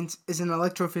Carlos Sainz is an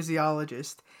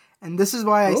electrophysiologist. And this is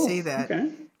why I say that. Okay.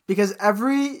 Because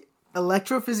every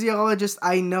electrophysiologist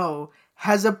I know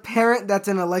has a parent that's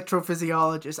an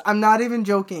electrophysiologist. I'm not even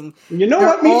joking. You know They're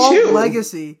what? Me all too.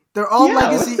 legacy. They're all Yeah,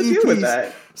 legacy what's the deal with EPs.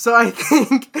 that? So I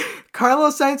think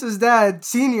Carlos Sainz's dad,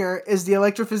 senior, is the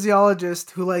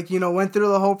electrophysiologist who, like, you know, went through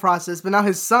the whole process. But now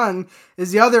his son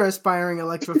is the other aspiring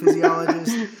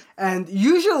electrophysiologist. And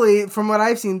usually, from what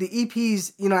I've seen, the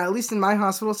EPs, you know, at least in my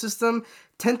hospital system,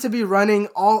 tend to be running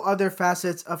all other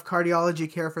facets of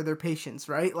cardiology care for their patients,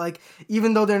 right? Like,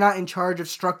 even though they're not in charge of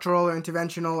structural or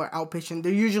interventional or outpatient,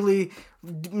 they're usually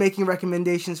making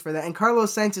recommendations for that. And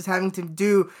Carlos Sainz is having to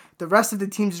do the rest of the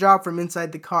team's job from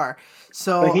inside the car.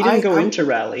 So But he didn't go into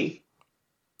rally.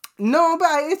 No, but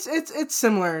it's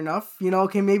similar enough. You know,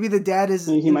 okay, maybe the dad is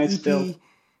He an might EP. still.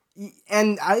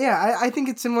 And I think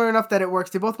it's similar enough that it works.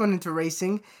 They both went into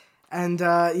racing. And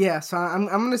so I'm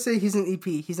going to say he's an EP.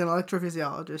 He's an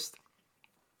electrophysiologist.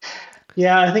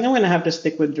 Yeah, I think I'm going to have to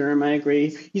stick with Derm. I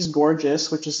agree. He's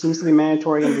gorgeous, which seems to be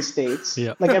mandatory in the States.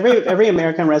 Yeah. Like every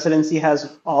American residency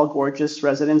has all gorgeous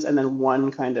residents and then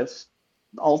one kind of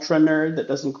ultra nerd that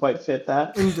doesn't quite fit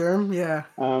that. In Derm, yeah.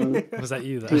 Was that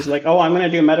you then? He's like, oh, I'm going to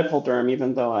do medical Derm,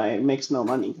 even though it makes no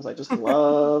money because I just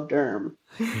love Derm.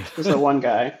 There's the one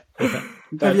guy. But,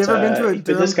 Have you ever been to a but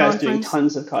Derm this guy's doing conference?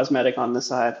 tons of cosmetic on the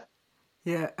side.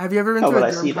 Yeah. Have you ever been Oh, to but a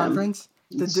I see Derm them. conference?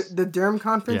 The Derm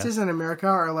conferences Yes. in America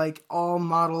are like all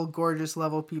model, gorgeous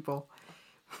level people.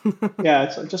 Yeah,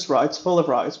 it's just rock. It's full of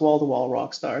rock. It's wall to wall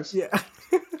rock stars. Yeah.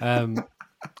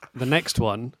 The next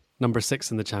one, number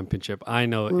 6 in the championship, I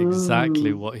know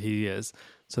exactly what he is.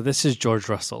 So this is George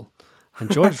Russell. And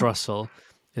George Russell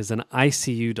is an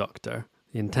ICU doctor,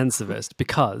 the intensivist,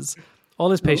 because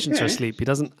all his patients are Okay. asleep. He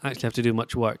doesn't actually have to do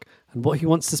much work. And what he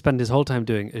wants to spend his whole time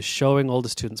doing is showing all the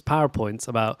students PowerPoints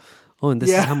about, oh, and this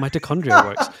is Yeah. how mitochondria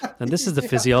works. And this is the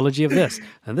physiology of this.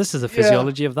 And this is the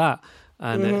physiology of that.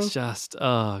 And it's just,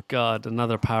 oh, God,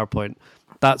 another PowerPoint.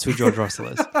 That's who George Russell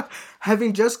is.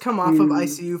 Having just come off of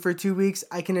ICU for 2 weeks,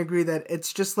 I can agree that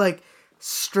it's just like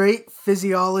straight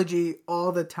physiology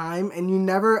all the time. And you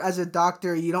never, as a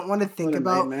doctor, you don't want to think What a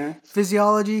about nightmare.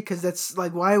 physiology because that's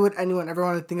like, why would anyone ever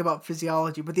want to think about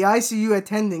physiology? But the ICU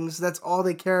attendings, that's all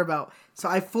they care about. So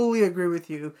I fully agree with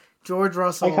you. George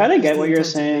Russell. I kind of is get the what you're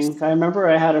intensivist. saying. I remember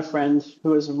I had a friend who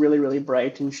was really, really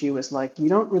bright, and she was like, you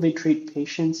don't really treat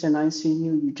patients in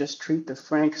ICU, you just treat the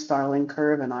Frank Starling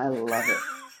curve, and I love it.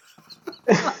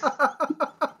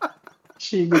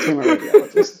 She became a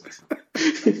radiologist.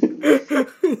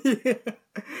 Yeah.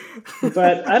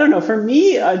 But I don't know, for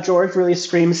me, George really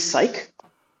screams psych.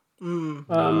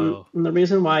 No. And the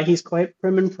reason why he's quite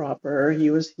prim and proper, he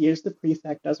is the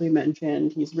prefect, as we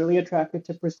mentioned. He's really attracted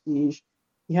to prestige.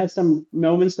 He had some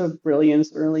moments of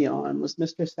brilliance early on. Was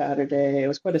Mr. Saturday. It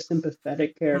was quite a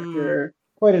sympathetic character,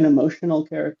 quite an emotional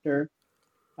character.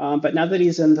 But now that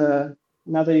he's in the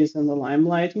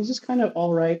limelight, he's just kind of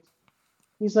all right.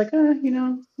 He's like,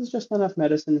 this is just enough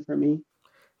medicine for me.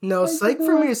 No, psych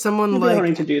for me is someone Maybe I don't like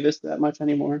need to do this that much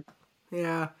anymore.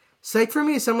 yeah. Psych for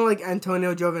me is someone like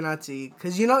Antonio Giovinazzi,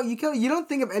 because you don't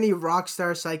think of any rock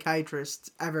star psychiatrists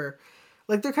ever.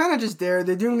 Like they're kind of just there.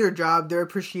 They're doing their job. They're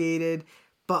appreciated,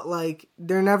 but like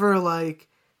they're never like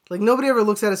nobody ever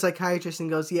looks at a psychiatrist and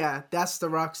goes, "Yeah, that's the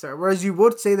rock star." Whereas you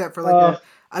would say that for like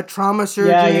a trauma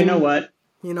surgeon. Yeah, you know what?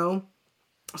 You know.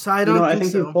 So I don't I think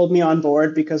think so. you pulled me on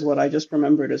board because what I just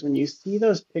remembered is when you see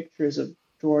those pictures of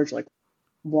George like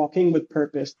walking with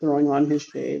purpose, throwing on his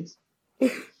shades,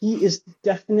 he is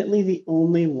definitely the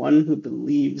only one who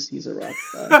believes he's a rock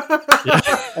star.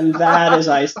 And that is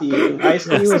ICU.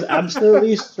 ICU is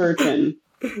absolutely certain.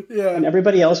 Yeah. And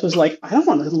everybody else was like, I don't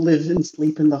want to live and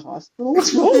sleep in the hospital.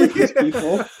 What's wrong with these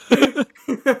people?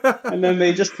 And then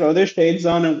they just throw their shades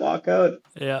on and walk out.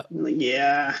 Yeah. I'm like,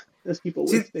 yeah, those people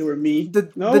See, wish they were me.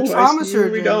 the No, trauma ICU,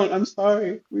 surgeon- we don't. I'm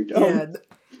sorry. We don't. Yeah,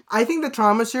 I think the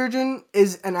trauma surgeon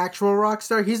is an actual rock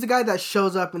star. He's the guy that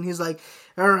shows up and he's like,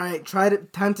 "All right,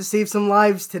 time to save some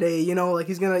lives today." You know, like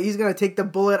he's gonna take the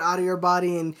bullet out of your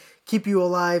body and keep you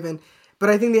alive. But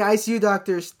I think the ICU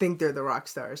doctors think they're the rock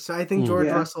stars. So I think George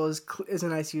Yeah. Russell is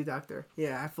an ICU doctor.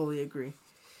 Yeah, I fully agree.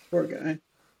 Poor guy.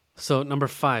 So number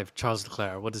 5, Charles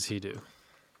Leclerc. What does he do?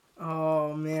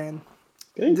 Oh man.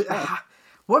 Good. Th- stuff.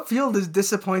 What field is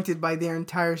disappointed by their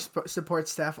entire support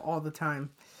staff all the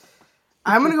time?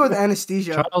 I'm gonna go with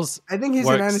anesthesia. Charles I think he's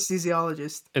an works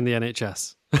anesthesiologist. in the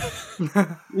NHS.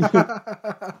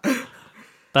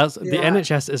 That's the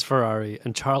NHS is Ferrari,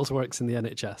 and Charles works in the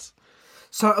NHS.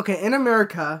 So, okay, in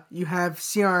America, you have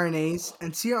CRNAs,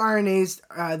 and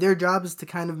CRNAs, their job is to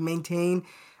kind of maintain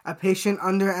a patient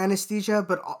under anesthesia,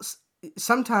 but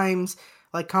sometimes,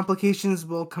 like, complications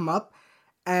will come up,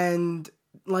 and,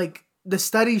 like, the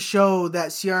studies show that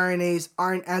CRNAs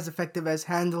aren't as effective as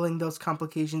handling those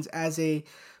complications as a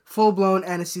full-blown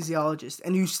anesthesiologist.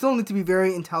 And you still need to be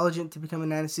very intelligent to become an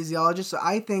anesthesiologist. So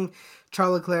I think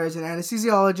Charles Leclerc is an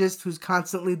anesthesiologist who's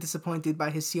constantly disappointed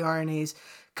by his CRNAs,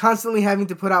 constantly having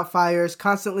to put out fires,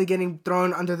 constantly getting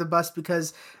thrown under the bus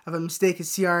because of a mistake his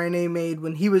CRNA made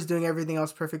when he was doing everything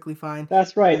else perfectly fine.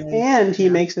 That's right. And he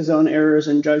makes his own errors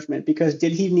in judgment, because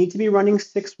did he need to be running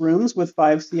 6 rooms with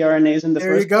 5 CRNAs in the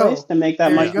first place to make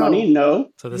that much money? No.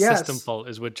 So the system fault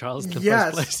is with Charles in the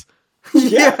first place.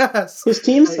 Yes. His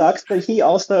team sucks, but he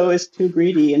also is too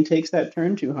greedy and takes that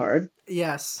turn too hard.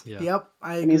 Yes. Yeah. Yep.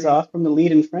 I agree. And he's off from the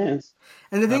lead in France.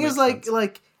 And the thing is, like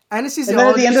anesthesiologists. And then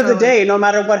at the end of the day, no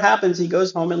matter what happens, he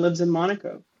goes home and lives in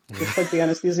Monaco, just like the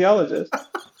anesthesiologist.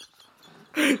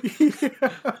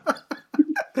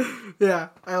 Yeah,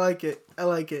 I like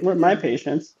it. We're my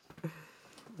patients.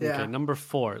 Yeah. Okay, number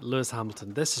 4, Lewis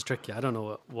Hamilton. This is tricky. I don't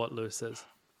know what Lewis is.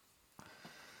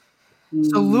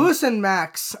 So Lewis and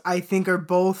Max, I think, are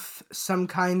both some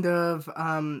kind of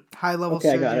high-level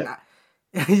surgeon. I got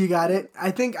it. You got it.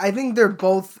 I think they're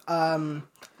both some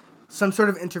sort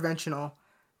of interventional.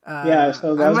 So I was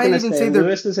going to say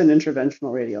Lewis is an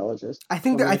interventional radiologist. I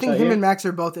think him and Max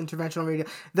are both interventional radio.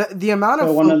 The amount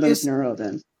of one of them is neuro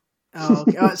then. Oh,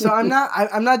 okay. So I'm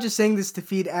not just saying this to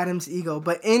feed Adam's ego,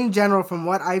 but in general, from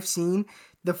what I've seen,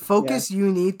 the focus you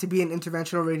need to be an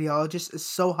interventional radiologist is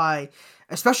so high,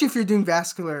 especially if you're doing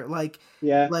vascular.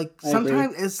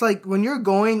 Sometimes it's like when you're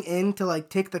going in to like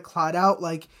take the clot out,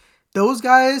 like those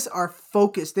guys are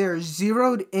focused. They're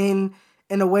zeroed in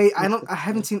a way I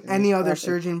haven't seen any other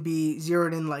surgeon be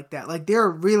zeroed in like that. Like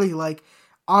they're really like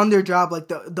on their job. Like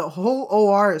the whole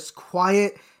OR is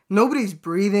quiet. Nobody's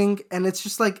breathing, and it's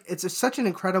just like it's such an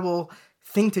incredible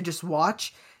thing to just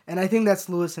watch. And I think that's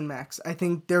Lewis and Max. I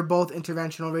think they're both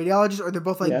interventional radiologists, or they're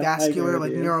both like vascular,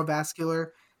 like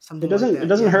neurovascular. Something. It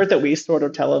doesn't hurt that we sort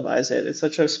of televise it. It's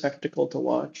such a spectacle to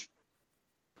watch.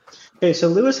 Okay, so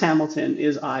Lewis Hamilton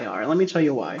is IR. Let me tell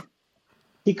you why.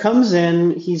 He comes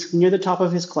in, he's near the top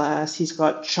of his class, he's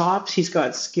got chops, he's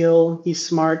got skill, he's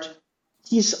smart.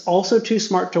 He's also too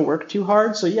smart to work too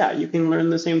hard. So yeah, you can learn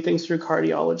the same things through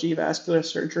cardiology, vascular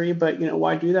surgery, but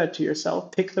why do that to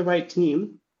yourself? Pick the right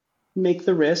team, make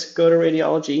the risk, go to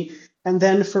radiology. And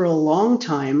then for a long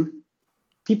time,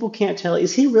 people can't tell,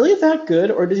 is he really that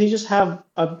good? Or does he just have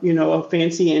a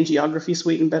fancy angiography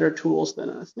suite and better tools than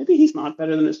us? Maybe he's not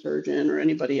better than a surgeon or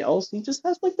anybody else. He just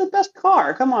has like the best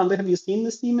car. Come on, have you seen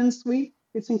the Siemens suite?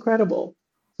 It's incredible.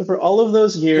 So for all of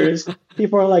those years,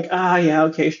 people are like,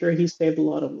 okay, sure, he saved a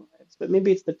lot of lives, but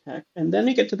maybe it's the tech. And then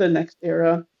you get to the next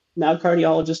era. Now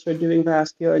cardiologists are doing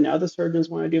vascular. Now the surgeons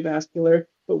want to do vascular.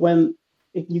 But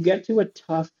if you get to a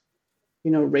tough,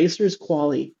 racer's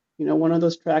quali, one of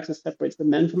those tracks that separates the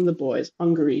men from the boys,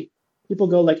 Hungary, people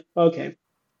go like, okay,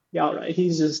 yeah, all right,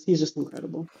 he's just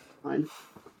incredible. Fine.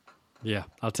 Yeah,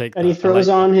 I'll take that. And he throws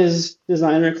on his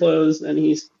designer clothes and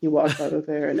he walks out of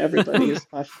there and everybody is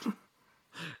hushed.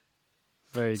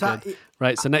 Very good.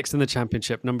 Right, so next in the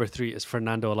championship, number 3 is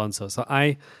Fernando Alonso. So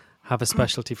I have a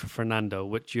specialty for Fernando,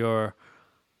 which you're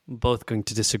both going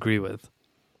to disagree with.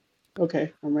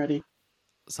 Okay, I'm ready.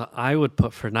 So I would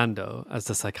put Fernando as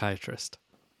the psychiatrist.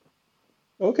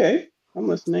 Okay, I'm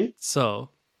listening. So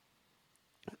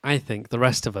I think the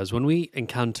rest of us, when we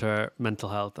encounter mental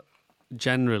health,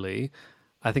 generally,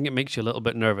 I think it makes you a little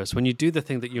bit nervous. When you do the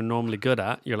thing that you're normally good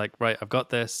at, you're like, right, I've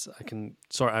got this. I can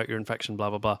sort out your infection, blah,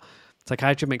 blah, blah.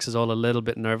 Psychiatry makes us all a little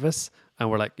bit nervous.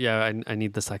 And we're like, yeah, I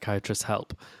need the psychiatrist's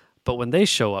help. But when they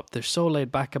show up, they're so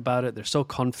laid back about it. They're so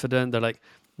confident. They're like,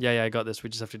 yeah, I got this. We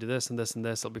just have to do this and this and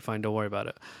this. It'll be fine. Don't worry about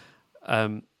it.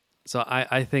 So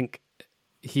I think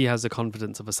he has the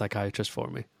confidence of a psychiatrist for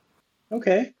me.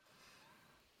 Okay.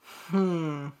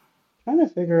 Trying to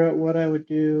figure out what I would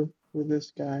do with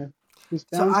this guy. He's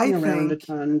bouncing around a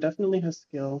ton. Definitely has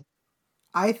skill.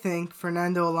 I think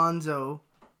Fernando Alonso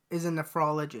is a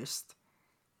nephrologist.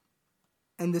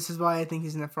 And this is why I think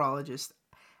he's a nephrologist.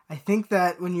 I think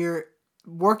that when you're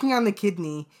working on the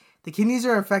kidneys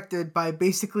are affected by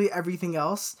basically everything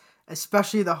else,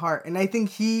 especially the heart. And I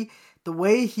think the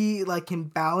way he like can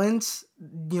balance,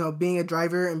 being a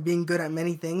driver and being good at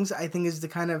many things, I think is the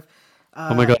kind of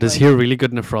Oh my God, is he a really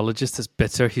good nephrologist that's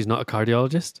bitter he's not a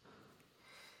cardiologist?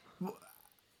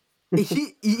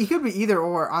 He could be either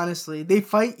or, honestly. They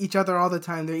fight each other all the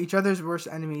time. They're each other's worst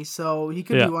enemies, so he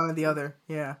could be one or the other.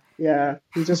 Yeah. Yeah,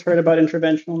 he just heard about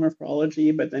interventional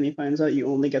nephrology, but then he finds out you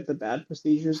only get the bad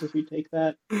procedures if you take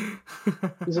that.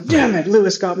 He's like, damn it,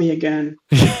 Lewis got me again.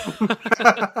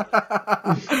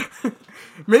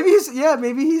 maybe he's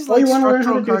Oh, like you want to learn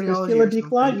how structural to do cardiology fistula or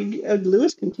something. declot?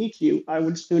 Lewis can teach you. I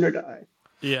would sooner die.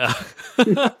 Yeah.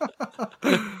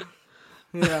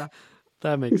 Yeah.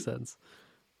 That makes sense.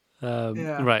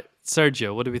 Yeah. Right.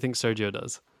 Sergio, what do we think Sergio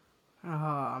does?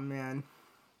 Oh man.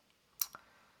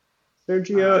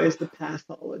 Sergio is the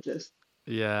pathologist.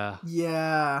 Yeah.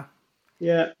 Yeah.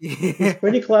 Yeah, he's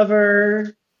pretty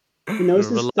clever. He knows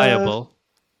his stuff. Reliable.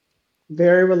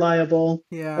 Very reliable.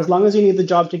 Yeah. As long as you need the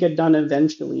job to get done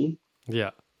eventually.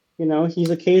 Yeah. You know, he's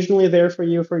occasionally there for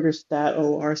you for your stat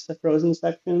OR frozen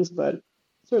sections, but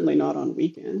certainly not on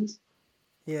weekends.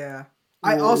 Yeah.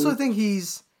 I also think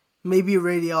he's maybe a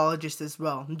radiologist as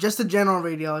well. Just a general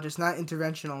radiologist, not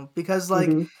interventional. Because, like,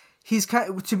 he's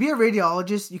to be a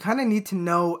radiologist, you kind of need to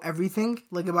know everything,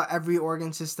 like, about every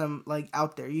organ system, like,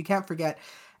 out there. You can't forget.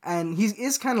 And he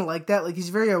is kind of like that. Like, he's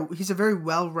a very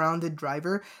well-rounded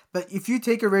driver. But if you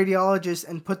take a radiologist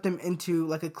and put them into,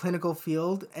 like, a clinical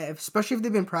field, especially if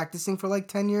they've been practicing for, like,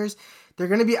 10 years, they're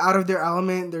going to be out of their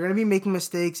element. They're going to be making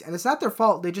mistakes. And it's not their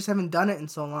fault. They just haven't done it in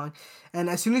so long. And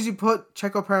as soon as you put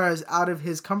Checo Perez out of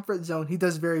his comfort zone, he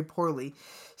does very poorly.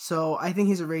 So I think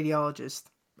he's a radiologist.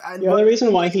 The other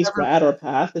reason why he's rad or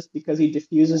path is because he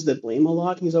diffuses the blame a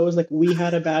lot. He's always like, we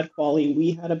had a bad quali,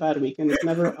 we had a bad weekend. It's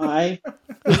never I.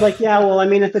 He's like, yeah, well, I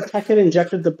mean, if the tech had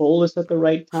injected the bolus at the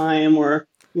right time, or,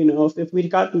 you know, if we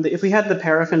had the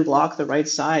paraffin block the right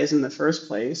size in the first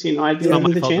place, you know, I'd be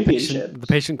winning the championship. The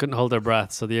patient couldn't hold their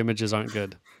breath, so the images aren't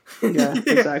good. Yeah,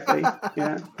 exactly.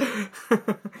 Yeah.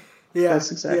 Yeah.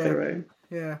 That's exactly right.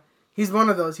 Yeah. He's one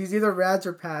of those. He's either rads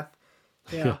or path.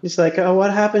 Yeah. It's like, oh,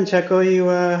 what happened, Checo? You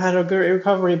had a good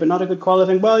recovery, but not a good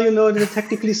qualifying. Well, you know, the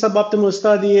technically suboptimal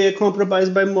study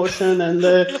compromised by motion and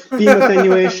the beam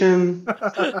attenuation.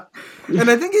 And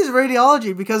I think he's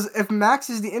radiology because if Max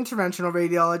is the interventional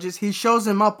radiologist, he shows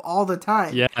him up all the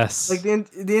time. Yes. Like the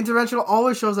interventional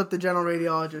always shows up the general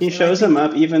radiologist. He shows him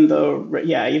up even though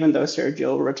Sergio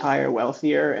will retire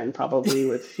wealthier and probably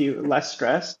with less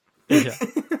stress. Yeah.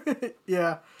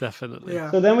 Yeah. Definitely.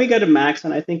 Yeah. So then we go to Max,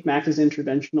 and I think Max is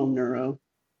interventional neuro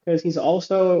because he's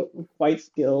also quite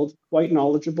skilled, quite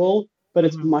knowledgeable, but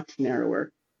it's much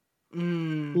narrower.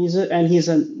 He's a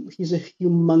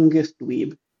humongous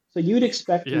dweeb. So you'd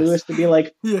expect Lewis to be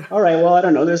like, all right, well, I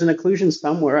don't know, there's an occlusion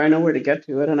somewhere. I know where to get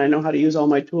to it, and I know how to use all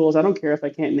my tools. I don't care if I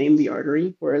can't name the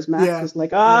artery. Whereas Max is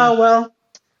like, well,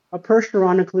 a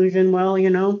Percheron occlusion, well, you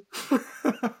know.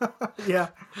 Yeah.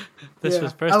 This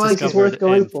was first discovered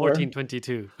in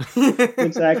 1422.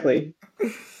 Exactly.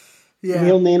 Yeah.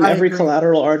 He'll name every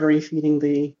collateral artery feeding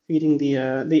the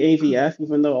AVF,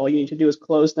 even though all you need to do is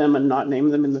close them and not name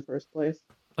them in the first place.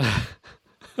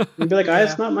 You'd be like,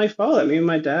 it's not my fault. I mean,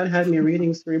 my dad had me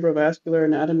reading cerebrovascular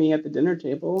anatomy at the dinner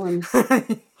table, and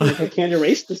I can't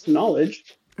erase this knowledge.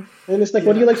 And it's like,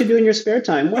 what do you like to do in your spare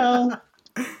time? Well,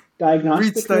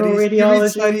 diagnostic neuroradiology.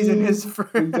 Studies in his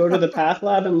go to the path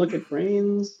lab and look at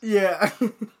brains. Yeah.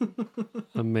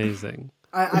 Amazing.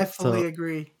 I fully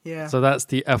agree. Yeah. So that's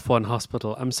the F1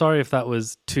 hospital. I'm sorry if that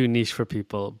was too niche for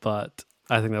people, but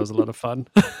I think that was a lot of fun.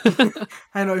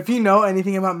 I know. If you know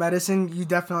anything about medicine, you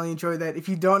definitely enjoy that. If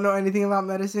you don't know anything about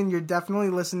medicine, you're definitely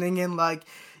listening in like,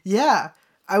 yeah,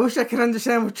 I wish I could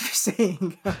understand what you're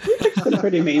saying. Some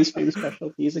pretty mainstream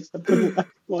specialties, except for the last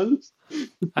ones.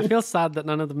 I feel sad that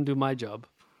none of them do my job.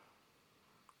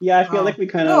 Yeah, I feel like we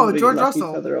kind of George left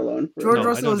Russell. each other alone. George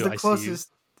Russell is the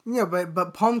closest. Yeah,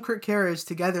 but Palm Crit Care is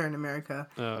together in America.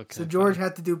 Oh, okay. So George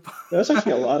had to do. There's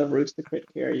actually a lot of routes to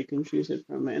crit care. You can choose it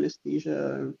from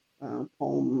anesthesia,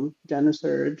 palm,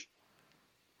 genosurge.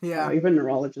 Yeah. Even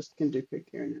neurologists can do crit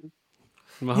care now.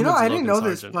 Muhammad's I Logan didn't know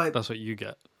Sargent. this, but that's what you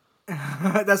get.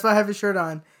 That's why I have a shirt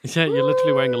on. Yeah, you're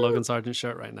literally wearing a Logan Sargent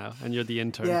shirt right now, and you're the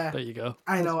intern. Yeah. There you go.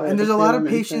 I know, and there's a lot of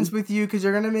patience with you because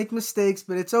you're gonna make mistakes,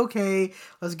 but it's okay.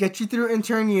 Let's get you through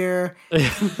intern year.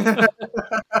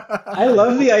 I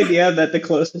love the idea that the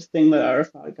closest thing that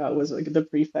Arafat got was like the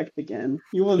prefect again.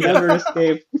 You will never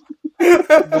escape.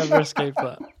 Never escape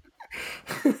that.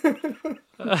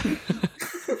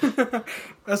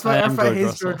 That's why Arafat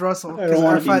hates George Russell. Because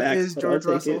Arafat is George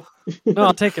Russell. No,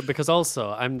 I'll take it because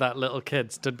also I'm that little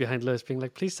kid stood behind Lewis being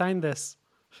like, please sign this.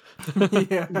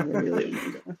 Yeah.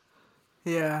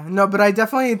 Yeah. No, but I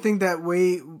definitely think that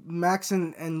Max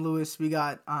and Lewis, we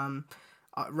got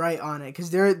right on it, because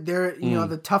they're you know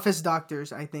the toughest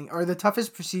doctors, I think, or the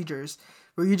toughest procedures,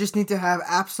 where you just need to have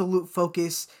absolute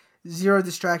focus, zero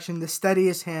distraction, the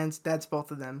steadiest hands. That's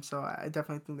both of them. So I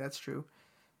definitely think that's true.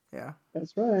 Yeah,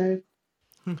 That's right.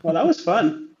 Well, that was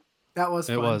fun. that was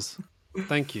fun. It was.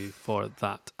 Thank you for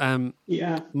that.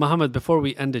 Yeah. Mohammed, before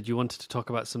we ended, you wanted to talk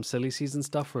about some silly season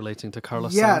stuff relating to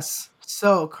Carlos Sainz? Yes.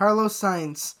 So Carlos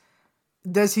Sainz,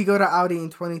 does he go to Audi in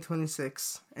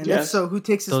 2026? And if Yes. so, who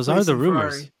takes his Those place are the in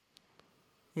rumors. Ferrari?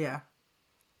 Yeah.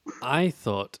 I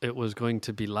thought it was going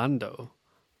to be Lando,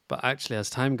 but actually, as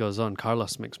time goes on,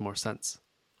 Carlos makes more sense.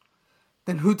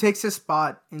 Then who takes his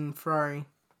spot in Ferrari?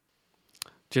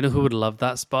 Do you know who would love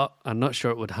that spot? I'm not sure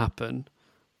it would happen,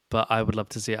 but I would love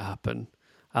to see it happen.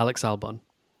 Alex Albon.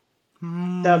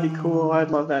 That'd be cool. I'd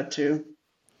love that too.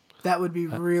 That would be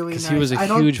really nice. Because he was I a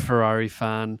don't- huge Ferrari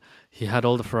fan. He had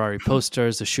all the Ferrari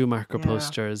posters, the Schumacher Yeah.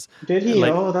 posters. Did he?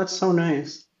 Like- Oh, that's so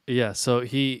nice. Yeah, so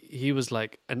he was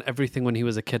like, and everything when he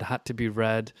was a kid had to be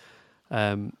red.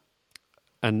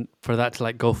 And for that to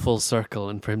like go full circle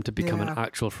and for him to become an Yeah.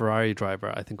 actual Ferrari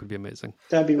driver, I think would be amazing.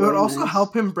 That'd be It would really also nice.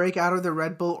 help him break out of the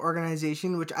Red Bull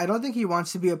organization, which I don't think he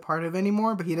wants to be a part of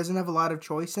anymore, but he doesn't have a lot of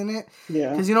choice in it.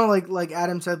 Yeah. Because, you know, like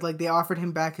Adam said, like they offered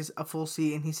him back a full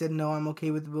seat, and he said, no, I'm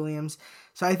okay with Williams.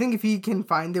 So I think if he can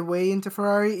find a way into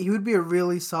Ferrari, he would be a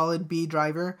really solid B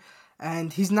driver.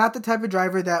 And he's not the type of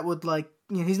driver that would, like,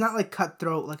 you know, he's not like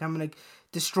cutthroat, like I'm going to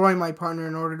destroy my partner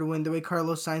in order to win, the way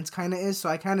Carlos Sainz kind of is. So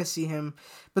I kind of see him.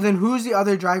 But then who's the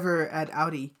other driver at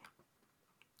Audi?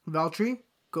 Valtteri?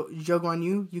 Zhou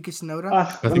Guanyu? Yuki Tsunoda? I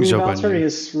think Zhou Guanyu. Valtteri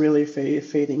is really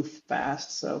fading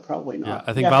fast, so probably not.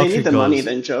 Yeah, I think if they need Valtteri the money,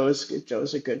 goes- then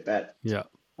Joe's a good bet, Yeah.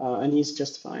 and he's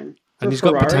just fine. For And he's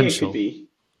got Ferrari, potential. It could be.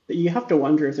 You have to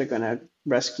wonder if they're going to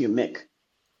rescue Mick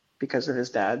because of his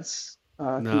dad's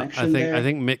No, connection there. I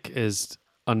think Mick is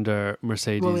under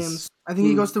Mercedes. Williams. I think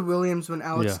he goes to Williams when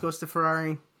Alex Yeah. goes to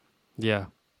Ferrari. Yeah.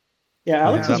 Yeah,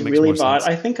 Alex that has makes really more bought.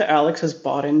 sense. I think Alex has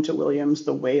bought into Williams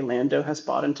the way Lando has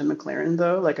bought into McLaren,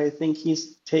 though. Like, I think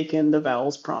he's taken the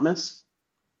Val's promise,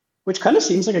 which kind of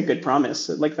seems like a good promise.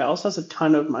 Like, Val's has a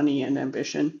ton of money and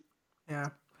ambition. Yeah.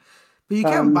 But you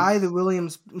can't buy the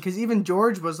Williams, because even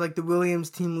George was like the Williams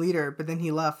team leader, but then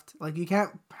he left. Like, you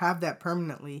can't have that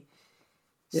permanently.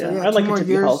 Yeah, So, I'd like 2 it more to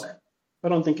be years. Hulk. I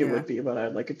don't think it Yeah. would be, but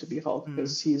I'd like it to be Hulk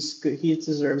because he's good. He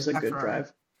deserves a At good Ferrari.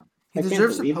 drive. He I can't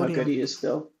deserves a believe how podium. good he is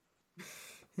still.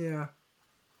 Yeah.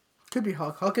 Could be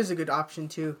Hulk. Hulk is a good option,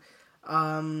 too.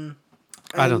 I And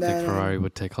don't then- think Ferrari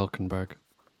would take Hulkenberg.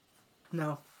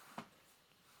 No.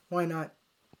 Why not?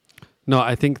 No,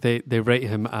 I think they rate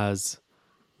him as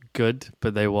good,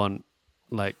 but they want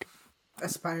like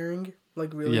Aspiring.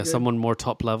 Like, really good. someone more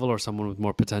top level or someone with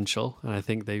more potential. And I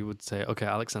think they would say, okay,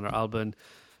 Alexander Albon,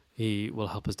 he will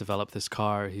help us develop this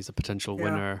car. He's a potential Yeah.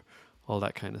 winner, all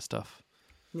that kind of stuff.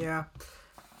 Yeah.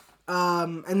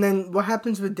 And then what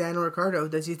happens with Daniel Ricciardo?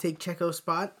 Does he take Checo's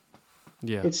spot?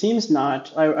 Yeah. It seems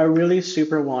not. I really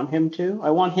super want him to. I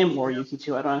want him or Yuki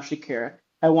too. I don't actually care.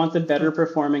 I want the better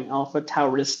performing Alpha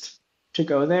Taurist to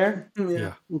go there.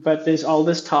 Yeah. But there's all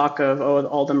this talk of,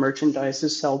 all the merchandise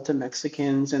is sold to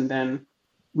Mexicans. And then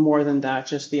more than that,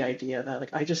 just the idea that,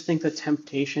 like, I just think the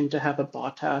temptation to have a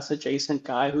Bottas adjacent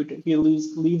guy who he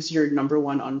leaves your number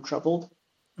one untroubled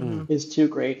is too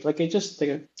great. Like,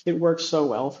 it works so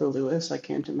well for Lewis. I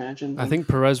can't imagine. I think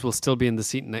Perez will still be in the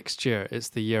seat next year. It's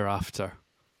the year after.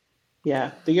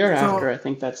 Yeah, the year So- after, I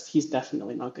think he's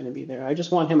definitely not going to be there. I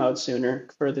just want him out sooner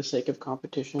for the sake of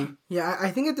competition. Yeah,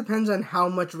 I think it depends on how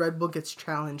much Red Bull gets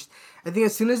challenged. I think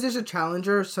as soon as there's a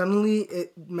challenger, suddenly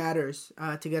it matters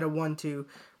to get a 1-2.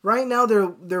 Right now,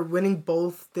 they're winning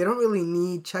both. They don't really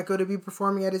need Checo to be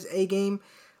performing at his A game.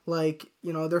 Like,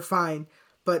 you know, they're fine.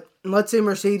 But let's say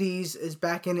Mercedes is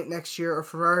back in it next year, or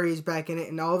Ferrari is back in it,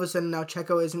 and all of a sudden now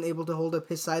Checo isn't able to hold up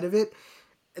his side of it,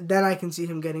 then I can see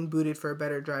him getting booted for a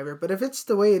better driver. But if it's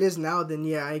the way it is now, then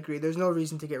yeah, I agree. There's no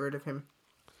reason to get rid of him.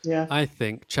 Yeah, I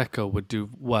think Checo would do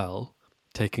well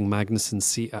taking Magnussen's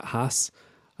seat at Haas.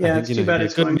 Yeah, I it's think, too he'd bad be a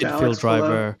it's good going to midfield Alex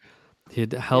driver.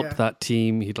 He'd help Yeah. that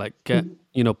team. He'd like get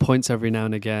points every now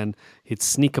and again. He'd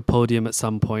sneak a podium at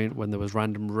some point when there was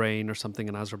random rain or something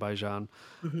in Azerbaijan.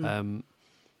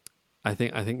 I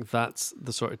think that's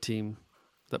the sort of team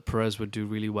that Perez would do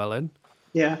really well in.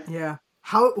 yeah. Yeah.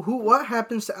 What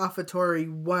happens to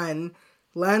AlphaTauri when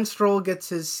Lance Stroll gets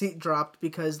his seat dropped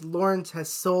because Lawrence has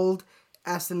sold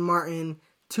Aston Martin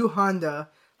to Honda?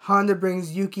 Honda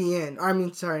brings Yuki in. I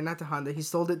mean, sorry, not to Honda. He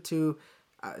sold it to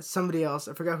somebody else.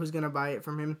 I forgot who's going to buy it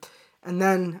from him. And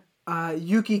then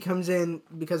Yuki comes in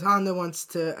because Honda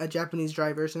wants a Japanese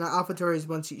driver. So now AlphaTauri is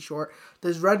one seat short.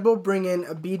 Does Red Bull bring in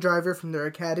a B driver from their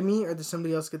academy, or does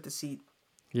somebody else get the seat?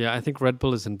 Yeah, I think Red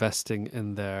Bull is investing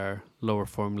in their lower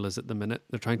formulas at the minute.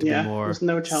 They're trying to Yeah, be more there's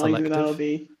no telling who that'll selective.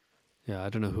 be. Yeah, I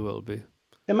don't know who it'll be.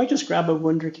 They might just grab a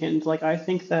wunderkind. Like I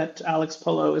think that Alex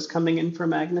Palou is coming in for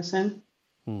Magnussen,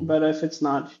 but if it's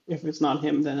not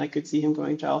him, then I could see him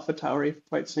going to AlphaTauri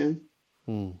quite soon.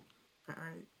 All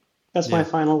right. That's my Yeah.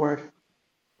 final word.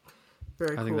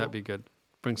 Very I cool. think that'd be good.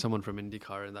 Bring someone from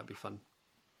IndyCar and that'd be fun.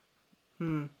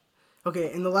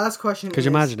 Okay, and the last question Could is...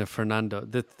 you imagine if Fernando,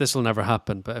 this will never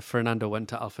happen, but if Fernando went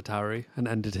to AlphaTauri and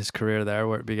ended his career there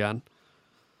where it began?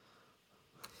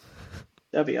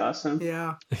 That'd be awesome.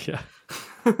 Yeah. Yeah.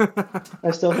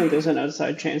 I still think there's an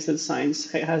outside chance that Sainz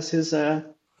has his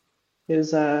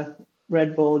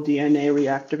Red Bull DNA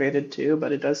reactivated too,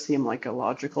 but it does seem like a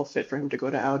logical fit for him to go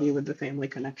to Audi with the family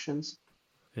connections.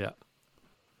 Yeah.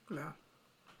 Yeah.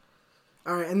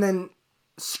 All right, and then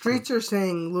streets are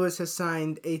saying Lewis has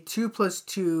signed a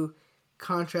 2+2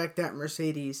 contract at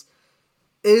Mercedes.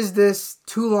 Is this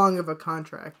too long of a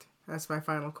contract? That's my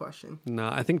final question. No,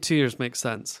 I think 2 years makes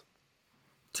sense.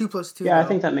 2+2. Yeah, I though.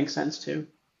 think that makes sense too.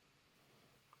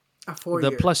 A 4 The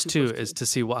year. plus 2 2+2. is to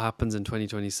see what happens in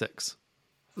 2026.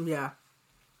 Yeah.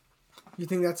 You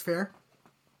think that's fair?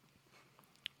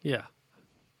 Yeah.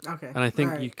 Okay. And I think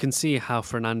All right. you can see how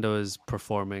Fernando is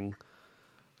performing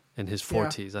in his Yeah.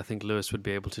 40s. I think Lewis would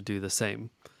be able to do the same.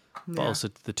 But Yeah. also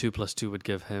the 2+2 would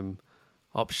give him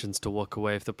options to walk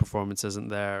away if the performance isn't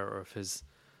there, or if his,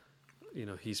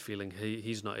 he's feeling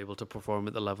he's not able to perform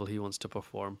at the level he wants to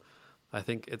perform. I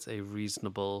think it's a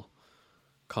reasonable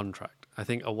contract. I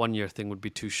think a 1 year thing would be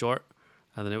too short,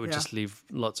 and then it would Yeah. just leave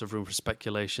lots of room for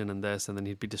speculation and this, and then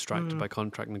he'd be distracted by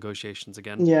contract negotiations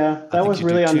again. Yeah, that think was you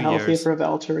do really 2 unhealthy years. for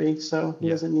Valtteri, so he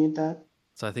Yeah. doesn't need that.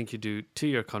 So I think you do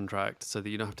 2-year contract so that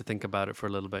you don't have to think about it for a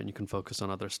little bit and you can focus on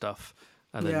other stuff.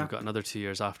 And then Yeah. you've got another 2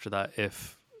 years after that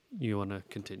if you want to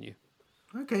continue.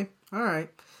 Okay. All right.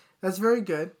 That's very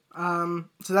good. So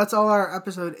that's all our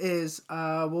episode is.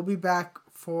 We'll be back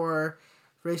for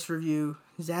race review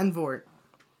Zandvoort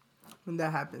when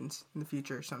that happens in the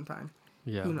future sometime.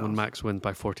 Yeah, Who knows? when Max wins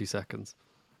by 40 seconds.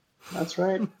 That's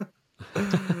right.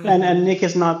 and Nick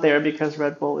is not there because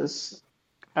Red Bull is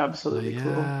absolutely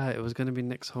cool. Yeah, it was going to be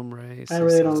Nick's home race. I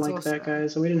really don't so like sad. that,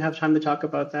 guys. We didn't have time to talk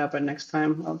about that, but next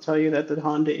time I'll tell you that the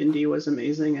Honda Indy was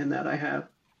amazing and that I have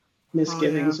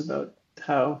misgivings about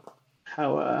how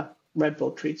Red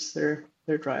Bull treats their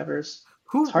drivers.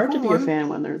 Who, It's hard to who be a won? fan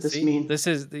when they're this See, mean.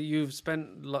 you've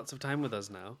spent lots of time with us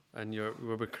now, and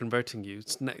we're converting you.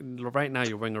 Right now,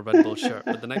 you're wearing a Red Bull shirt,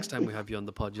 but the next time we have you on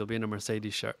the pod, you'll be in a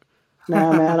Mercedes shirt.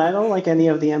 Nah, man, I don't like any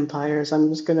of the empires. I'm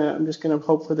just gonna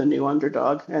hope for the new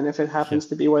underdog, and if it happens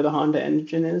to be where the Honda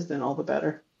engine is, then all the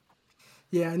better.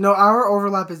 Yeah, no, our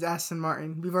overlap is Aston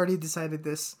Martin. We've already decided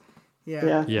this. Yeah.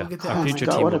 Yeah. Yeah, We'll get to our Oh my future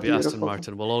God, team what will a be Aston beautiful-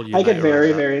 Martin. We'll all I unite get around very,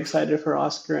 that. very excited for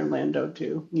Oscar and Lando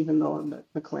too, even though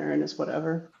McLaren is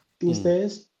whatever these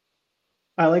days.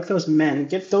 I like those men.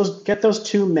 Get those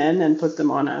two men and put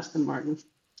them on Aston Martin.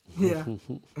 Yeah.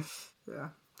 Yeah.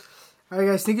 All right,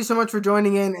 guys. Thank you so much for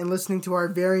joining in and listening to our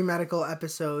very medical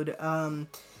episode.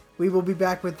 We will be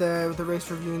back with the race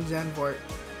review in Zandvoort.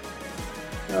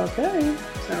 Okay,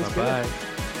 sounds good.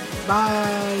 Bye-bye.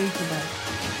 Bye. Goodbye.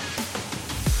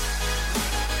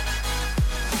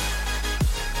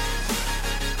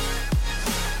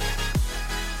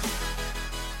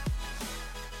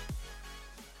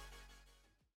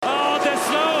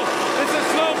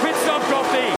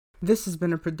 This has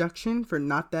been a production for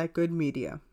Not That Good Media.